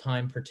difficult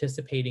time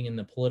participating in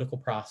the political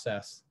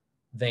process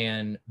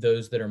than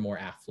those that are more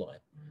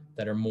affluent,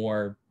 that are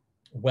more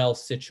well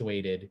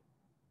situated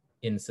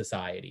in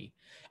society.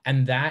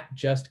 And that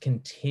just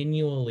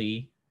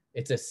continually,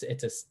 it's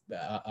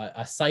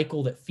a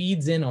cycle that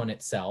feeds in on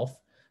itself,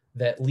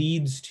 that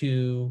leads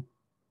to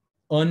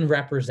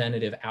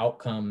unrepresentative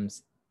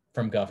outcomes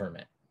from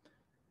government.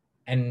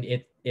 And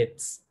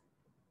it's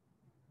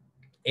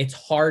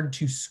hard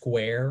to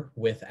square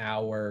with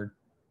our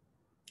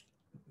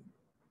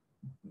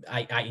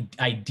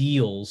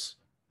ideals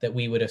that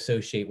we would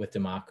associate with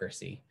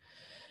democracy.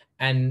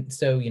 And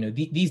so,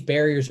 these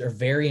barriers are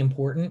very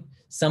important.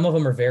 Some of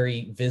them are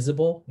very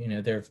visible.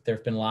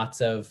 There've been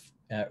lots of,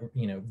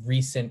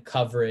 recent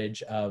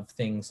coverage of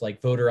things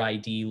like voter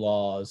ID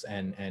laws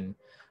and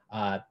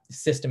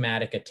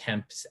systematic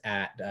attempts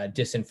at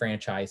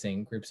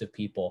disenfranchising groups of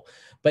people.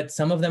 But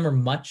some of them are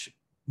much,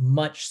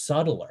 much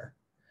subtler.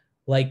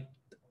 Like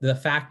the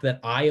fact that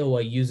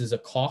Iowa uses a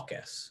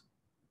caucus.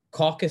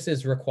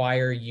 Caucuses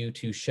require you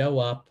to show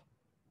up,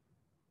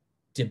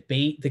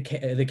 debate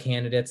the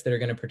candidates that are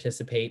going to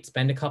participate,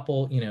 spend a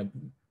couple,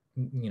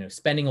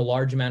 spending a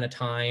large amount of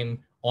time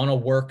on a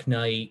work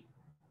night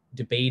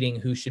debating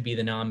who should be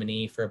the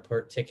nominee for a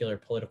particular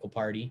political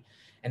party.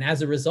 And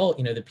as a result,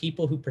 the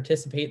people who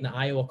participate in the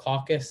Iowa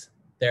caucus,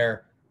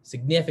 they're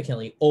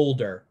significantly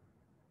older,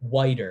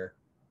 whiter,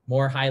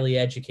 more highly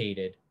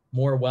educated,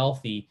 more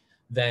wealthy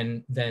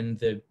than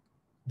the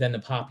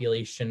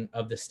population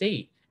of the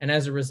state. And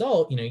as a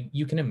result,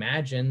 you can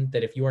imagine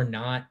that if you are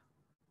not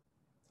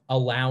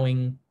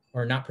allowing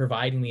or not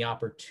providing the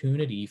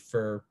opportunity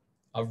for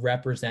a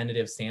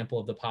representative sample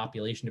of the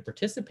population to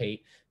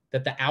participate,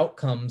 that the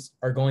outcomes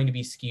are going to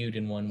be skewed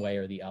in one way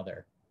or the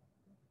other.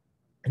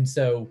 And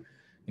so,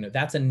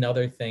 that's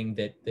another thing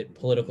that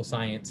political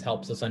science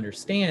helps us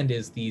understand,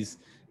 is these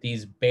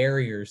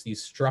barriers,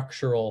 these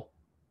structural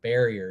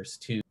barriers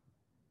to.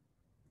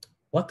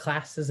 What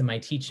classes am I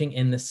teaching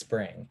in the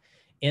spring?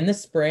 In the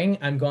spring,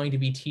 I'm going to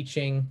be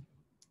teaching,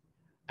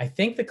 I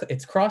think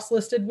it's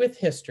cross-listed with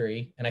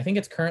history, and I think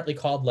it's currently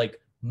called like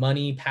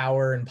Money,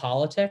 Power, and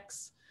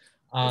Politics.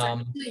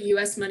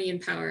 U.S. Money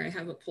and Power. I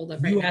have it pulled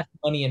up right U.S.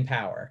 now. Money and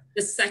Power.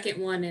 The second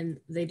one, and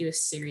they do a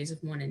series of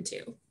 1 and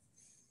 2.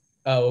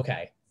 Oh,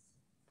 okay.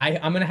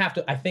 I'm going to have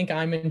to, I think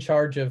I'm in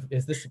charge of,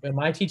 am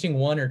I teaching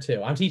 1 or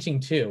 2? I'm teaching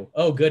 2.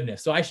 Oh,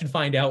 goodness. So I should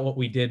find out what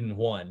we did in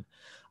 1.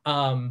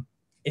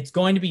 It's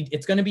going to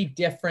be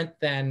different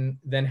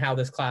than how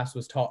this class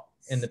was taught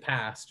in the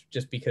past,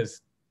 just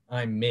because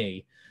I'm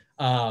me.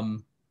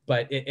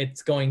 But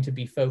it's going to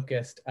be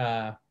focused.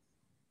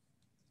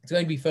 It's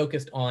going to be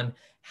focused on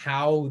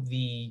how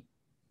the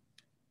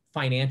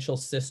financial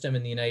system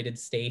in the United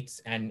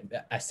States, and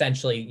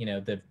essentially,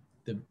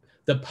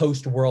 the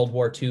post-World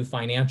War II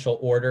financial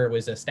order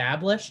was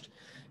established,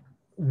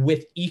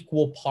 with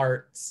equal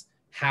parts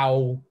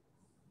how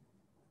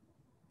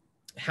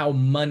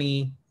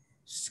money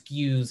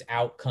skews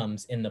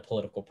outcomes in the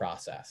political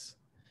process.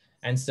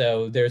 And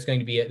so there's going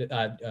to be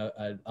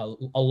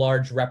a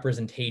large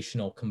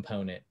representational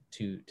component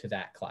to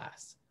that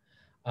class.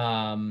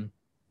 I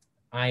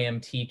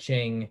am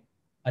teaching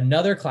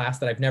another class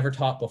that I've never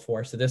taught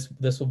before. So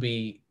this will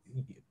be,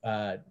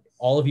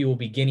 all of you will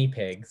be guinea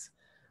pigs.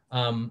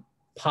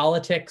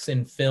 Politics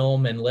in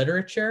film and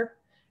literature.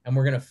 And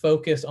we're going to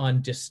focus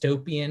on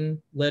dystopian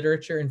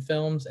literature and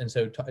films. And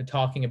so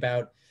talking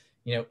about,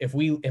 if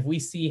we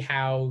see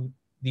how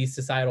these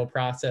societal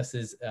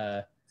processes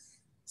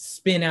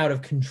spin out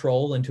of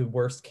control into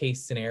worst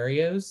case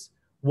scenarios,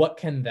 what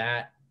can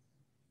that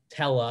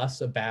tell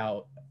us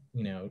about,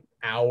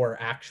 our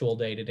actual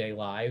day-to-day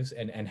lives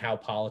and how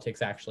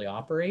politics actually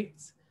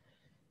operates.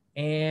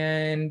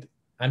 And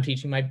I'm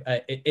teaching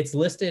it's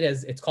listed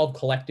as, it's called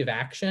Collective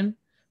Action,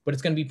 but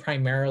it's going to be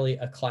primarily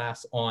a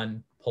class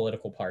on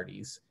political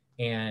parties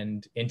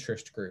and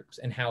interest groups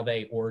and how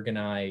they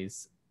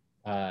organize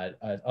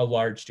a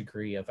large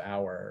degree of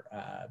our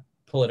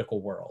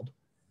political world.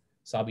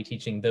 So I'll be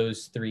teaching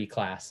those 3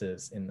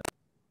 classes in the.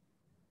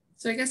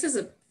 So I guess as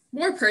a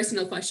more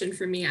personal question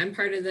for me, I'm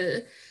part of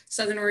the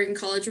Southern Oregon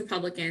College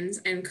Republicans,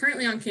 and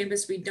currently on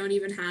campus, we don't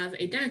even have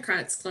a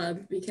Democrats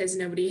club because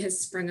nobody has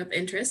sprung up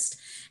interest.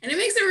 And it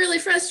makes it really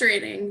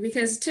frustrating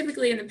because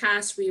typically in the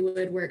past, we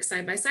would work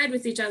side by side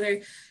with each other,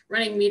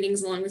 running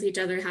meetings along with each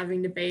other,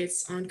 having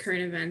debates on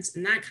current events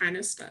and that kind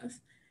of stuff.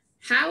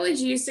 How would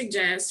you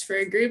suggest for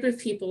a group of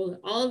people that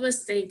all of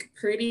us think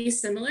pretty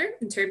similar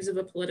in terms of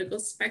a political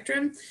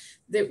spectrum,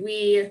 that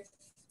we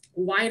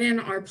widen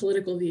our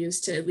political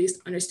views to at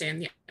least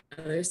understand the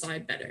other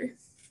side better?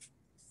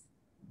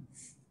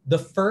 The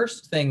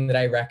first thing that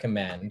I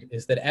recommend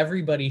is that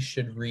everybody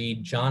should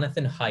read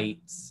Jonathan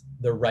Haidt's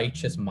The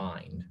Righteous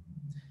Mind.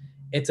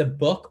 It's a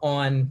book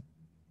on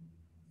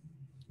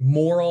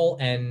moral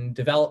and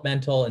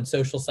developmental and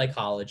social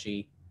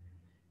psychology.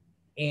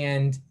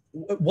 And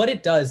what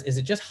it does is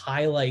it just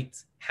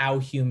highlights how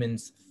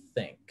humans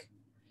think.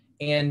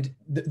 And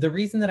the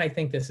reason that I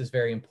think this is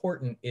very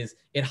important is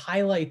it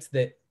highlights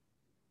that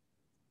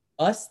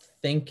us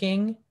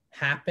thinking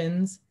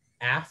happens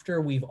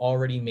after we've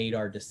already made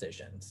our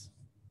decisions.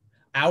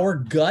 Our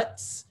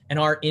guts and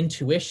our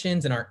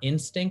intuitions and our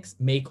instincts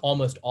make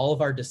almost all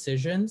of our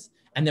decisions,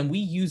 and then we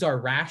use our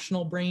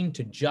rational brain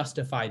to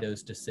justify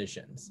those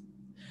decisions.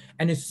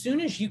 And as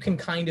soon as you can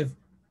kind of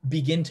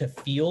begin to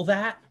feel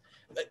that,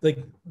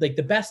 like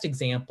the best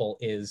example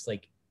is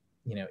like,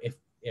 you know, if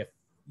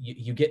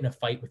you get in a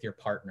fight with your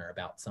partner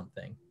about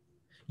something,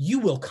 you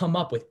will come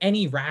up with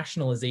any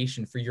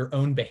rationalization for your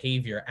own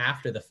behavior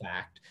after the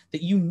fact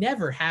that you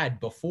never had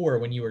before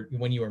when you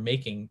were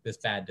making this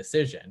bad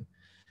decision.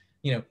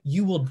 You know,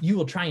 you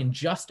will try and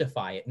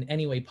justify it in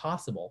any way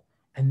possible.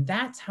 And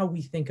that's how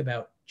we think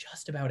about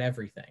just about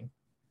everything.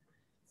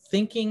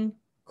 Thinking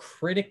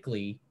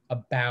critically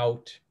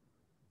about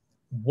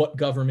what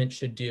government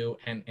should do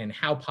and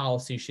how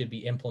policy should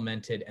be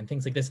implemented and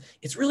things like this,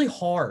 it's really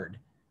hard.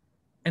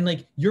 And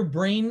like your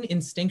brain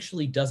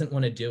instinctually doesn't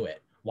want to do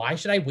it. Why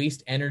should I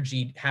waste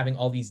energy having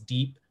all these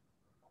deep,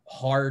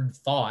 hard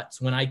thoughts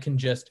when I can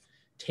just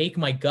take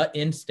my gut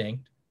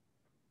instinct,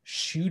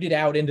 shoot it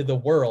out into the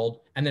world,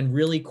 and then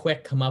really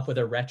quick come up with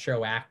a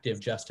retroactive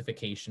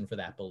justification for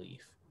that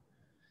belief?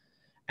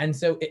 And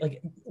so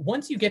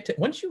once you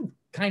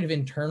kind of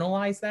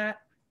internalize that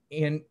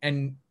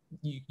and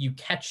you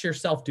catch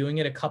yourself doing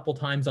it a couple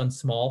times on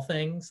small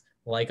things,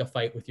 like a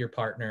fight with your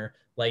partner,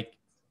 like,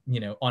 you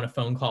know, on a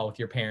phone call with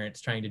your parents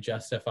trying to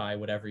justify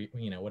whatever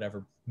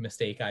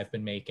mistake I've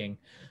been making.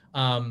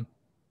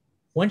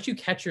 Once you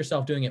catch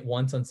yourself doing it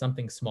once on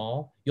something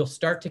small, you'll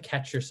start to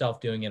catch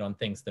yourself doing it on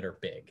things that are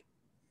big.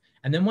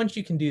 And then once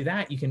you can do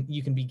that, you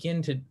can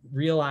begin to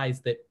realize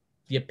that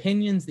the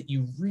opinions that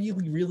you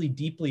really, really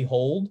deeply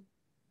hold,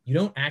 you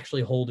don't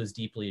actually hold as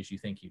deeply as you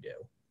think you do.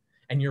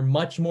 And you're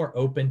much more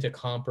open to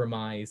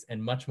compromise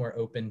and much more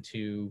open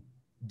to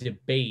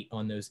debate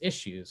on those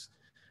issues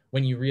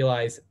when you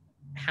realize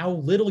how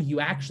little you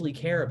actually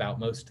care about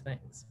most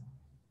things.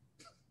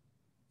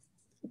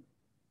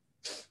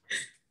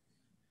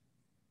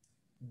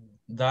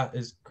 That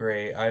is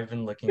great. I've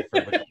been looking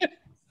for a book.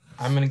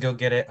 I'm gonna go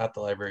get it at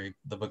the library,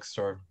 the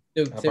bookstore,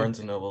 at Barnes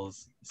and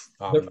Noble's.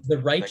 The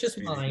Righteous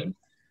Mind,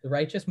 The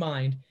Righteous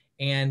Mind,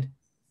 and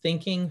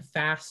Thinking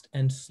Fast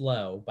and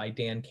Slow by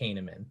Dan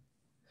Kahneman.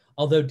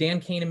 Although Dan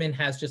Kahneman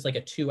has just like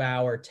a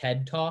 2-hour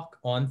TED talk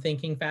on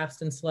thinking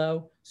fast and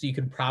slow, so you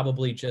could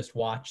probably just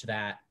watch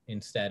that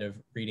instead of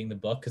reading the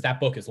book, because that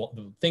book is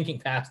Thinking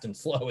Fast and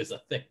Slow is a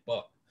thick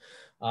book.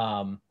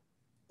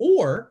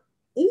 Or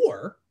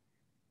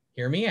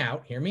hear me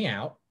out.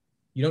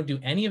 You don't do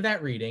any of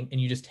that reading and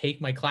you just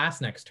take my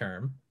class next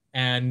term,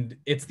 and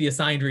it's the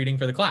assigned reading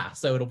for the class,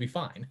 so it'll be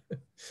fine.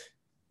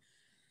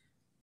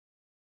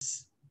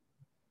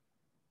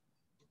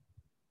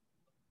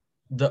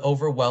 The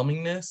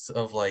overwhelmingness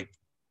of like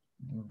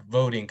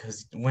voting,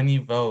 because when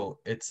you vote,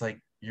 it's like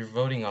you're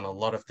voting on a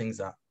lot of things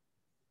that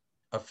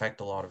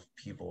affect a lot of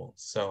people.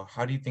 So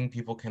how do you think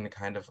people can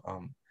kind of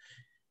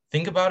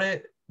think about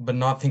it but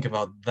not think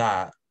about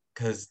that?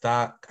 Because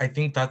that, I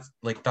think that's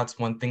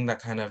one thing that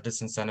kind of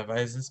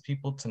disincentivizes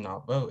people to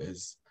not vote,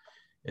 is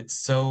it's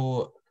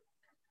so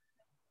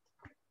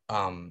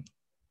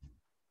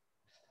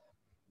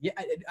yeah,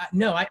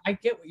 no, I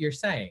get what you're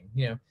saying.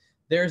 You know,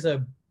 there's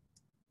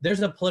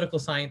a political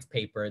science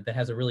paper that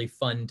has a really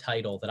fun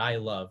title that I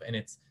love, and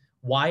it's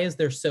 "Why is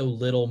there so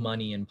little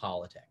money in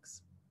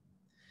politics?"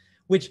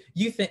 Which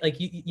you think, like,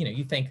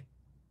 you think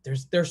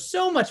there's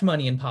so much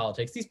money in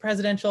politics. These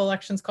presidential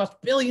elections cost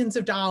billions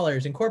of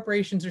dollars and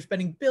corporations are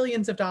spending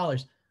billions of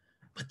dollars.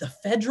 But the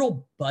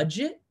federal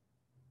budget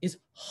is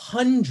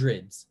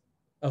hundreds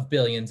of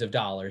billions of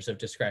dollars of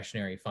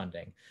discretionary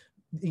funding.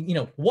 You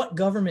know, what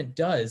government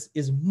does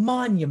is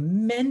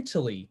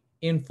monumentally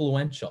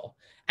influential.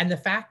 And the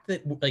fact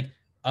that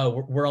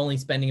we're only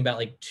spending about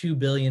like $2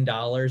 billion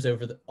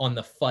on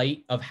the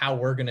fight of how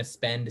we're going to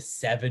spend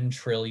 $7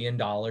 trillion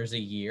a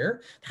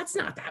year, that's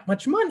not that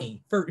much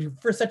money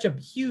for such a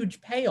huge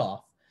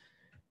payoff.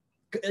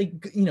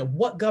 You know,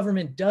 what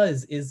government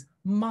does is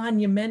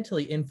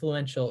monumentally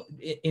influential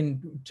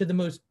to the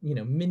most, you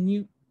know,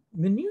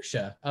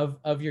 minutia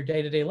of your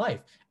day-to-day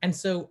life. And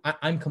so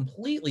I'm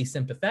completely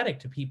sympathetic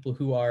to people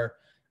who are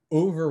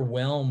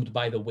overwhelmed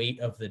by the weight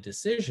of the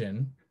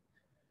decision.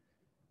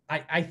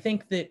 I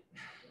think that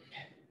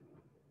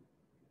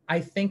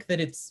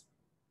it's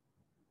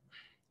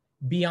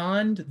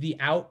beyond the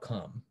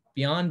outcome,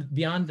 beyond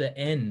the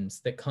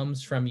ends that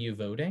comes from you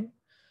voting.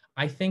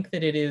 I think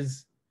that it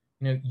is,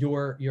 you know,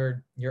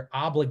 your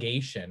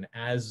obligation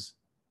as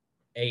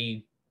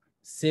a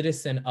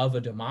citizen of a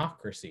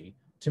democracy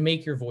to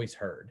make your voice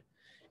heard.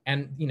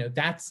 And, you know,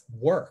 that's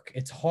work.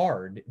 It's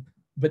hard,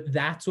 but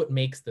that's what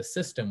makes the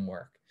system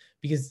work,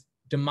 because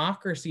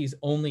democracies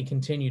only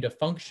continue to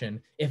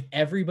function if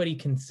everybody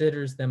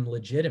considers them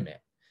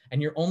legitimate.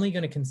 And you're only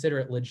going to consider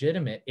it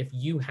legitimate if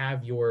you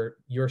have your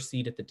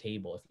seat at the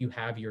table, if you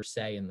have your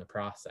say in the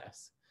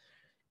process.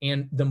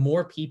 And the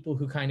more people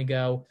who kind of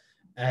go,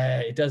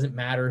 it doesn't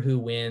matter who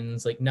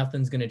wins, like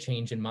nothing's going to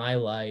change in my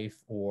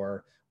life,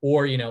 or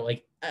you know,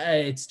 like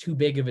it's too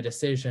big of a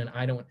decision,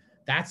 I don't.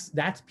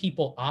 That's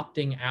people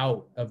opting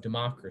out of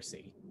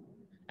democracy.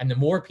 And the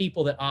more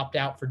people that opt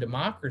out for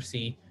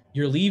democracy,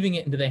 you're leaving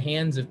it into the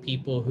hands of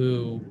people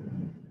who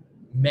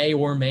may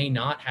or may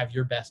not have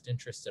your best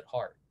interests at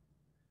heart.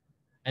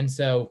 And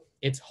so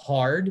it's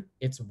hard,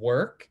 it's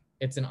work,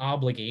 it's an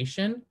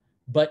obligation,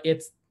 but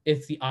it's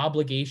the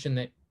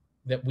obligation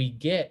that we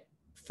get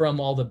from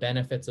all the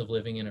benefits of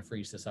living in a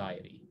free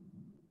society,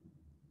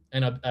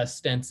 and a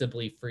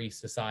ostensibly free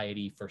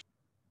society. For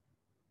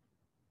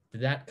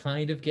did that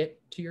kind of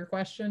get to your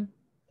question?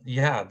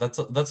 Yeah, that's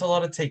a lot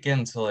to take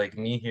in. So like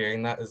me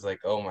hearing that is like,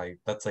 oh my,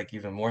 that's like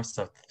even more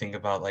stuff to think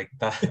about, like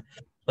that,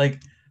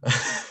 like,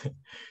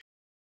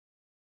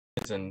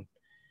 and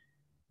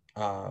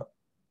uh,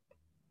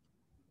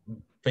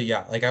 but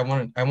yeah, like I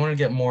want to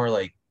get more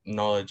like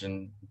knowledge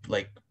and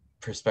like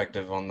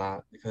perspective on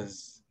that,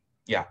 because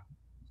yeah.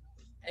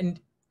 And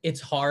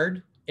it's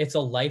hard. It's a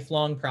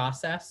lifelong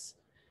process.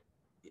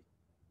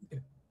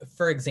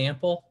 For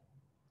example,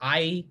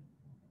 I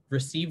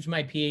received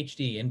my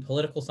PhD in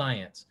political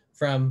science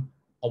from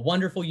a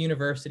wonderful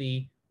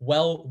university,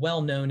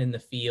 well known in the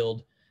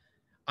field.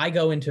 I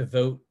go into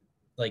vote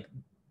like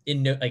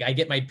like I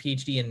get my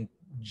PhD in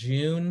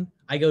June.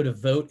 I go to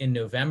vote in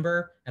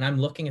November, and I'm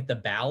looking at the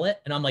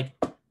ballot and I'm like,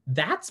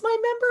 that's my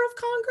member of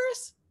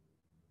Congress?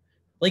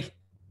 Like,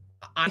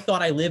 I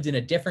thought I lived in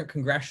a different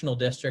congressional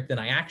district than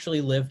I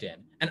actually lived in.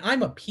 And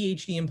I'm a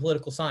PhD in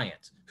political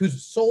science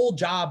whose sole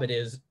job it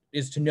is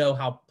to know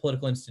how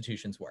political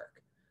institutions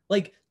work.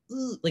 Like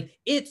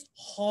it's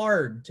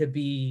hard to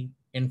be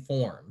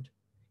informed.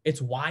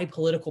 It's why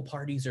political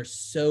parties are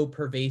so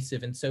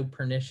pervasive and so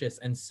pernicious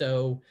and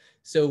so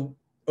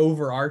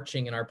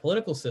overarching in our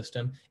political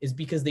system, is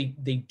because they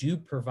do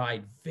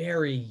provide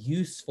very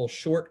useful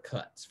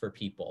shortcuts for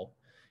people.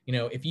 You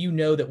know, if you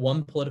know that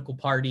one political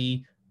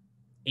party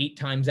 8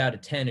 times out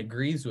of 10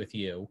 agrees with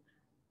you,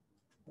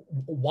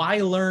 why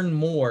learn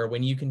more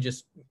when you can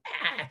just,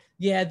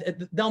 yeah,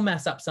 they'll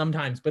mess up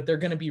sometimes, but they're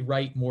going to be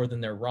right more than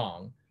they're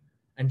wrong,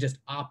 and just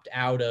opt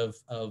out of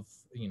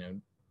you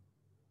know,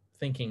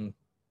 thinking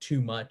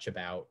too much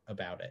about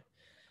it.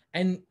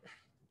 And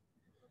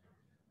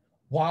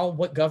while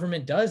what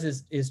government does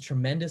is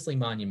tremendously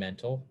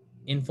monumental,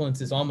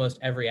 influences almost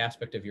every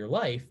aspect of your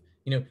life,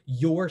 you know,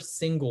 your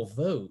single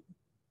vote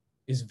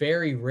is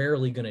very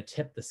rarely going to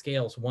tip the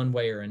scales one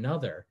way or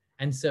another.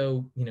 And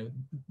so, you know,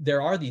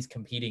 there are these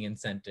competing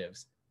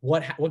incentives.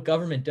 What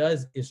government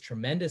does is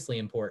tremendously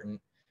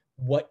important.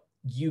 What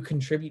you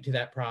contribute to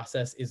that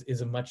process is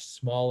a much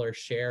smaller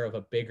share of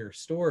a bigger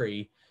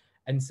story.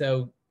 And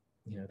so,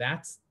 you know,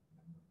 that's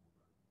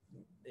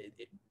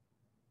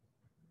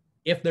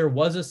if there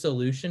was a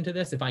solution to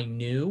this, if I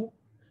knew,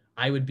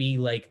 I would be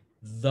like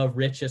the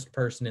richest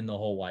person in the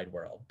whole wide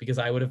world, because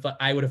I would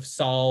have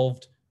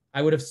solved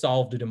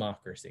a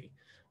democracy.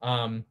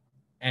 And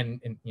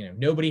you know,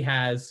 nobody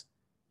has.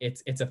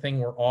 It's a thing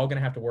we're all going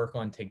to have to work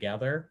on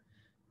together,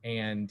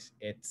 and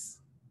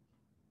it's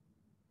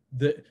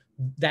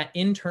that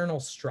internal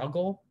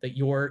struggle that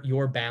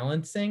you're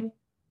balancing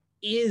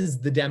is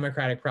the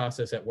democratic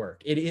process at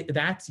work.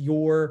 That's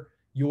your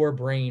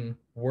brain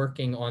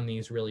working on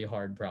these really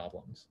hard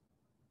problems.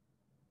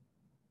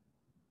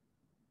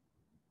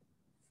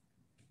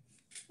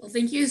 Well,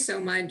 thank you so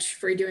much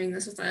for doing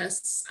this with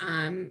us.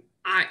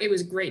 It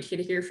was great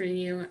to hear from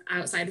you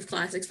outside of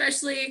class,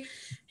 especially,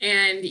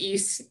 and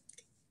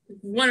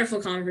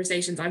wonderful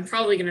conversations. I'm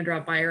probably going to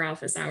drop by your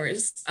office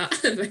hours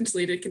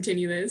eventually to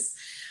continue this.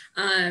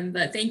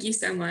 But thank you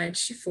so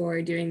much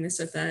for doing this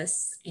with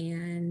us.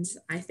 And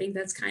I think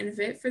that's kind of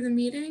it for the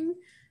meeting.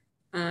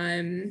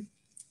 It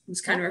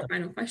was kind of our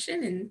final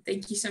question, and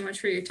thank you so much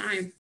for your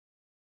time.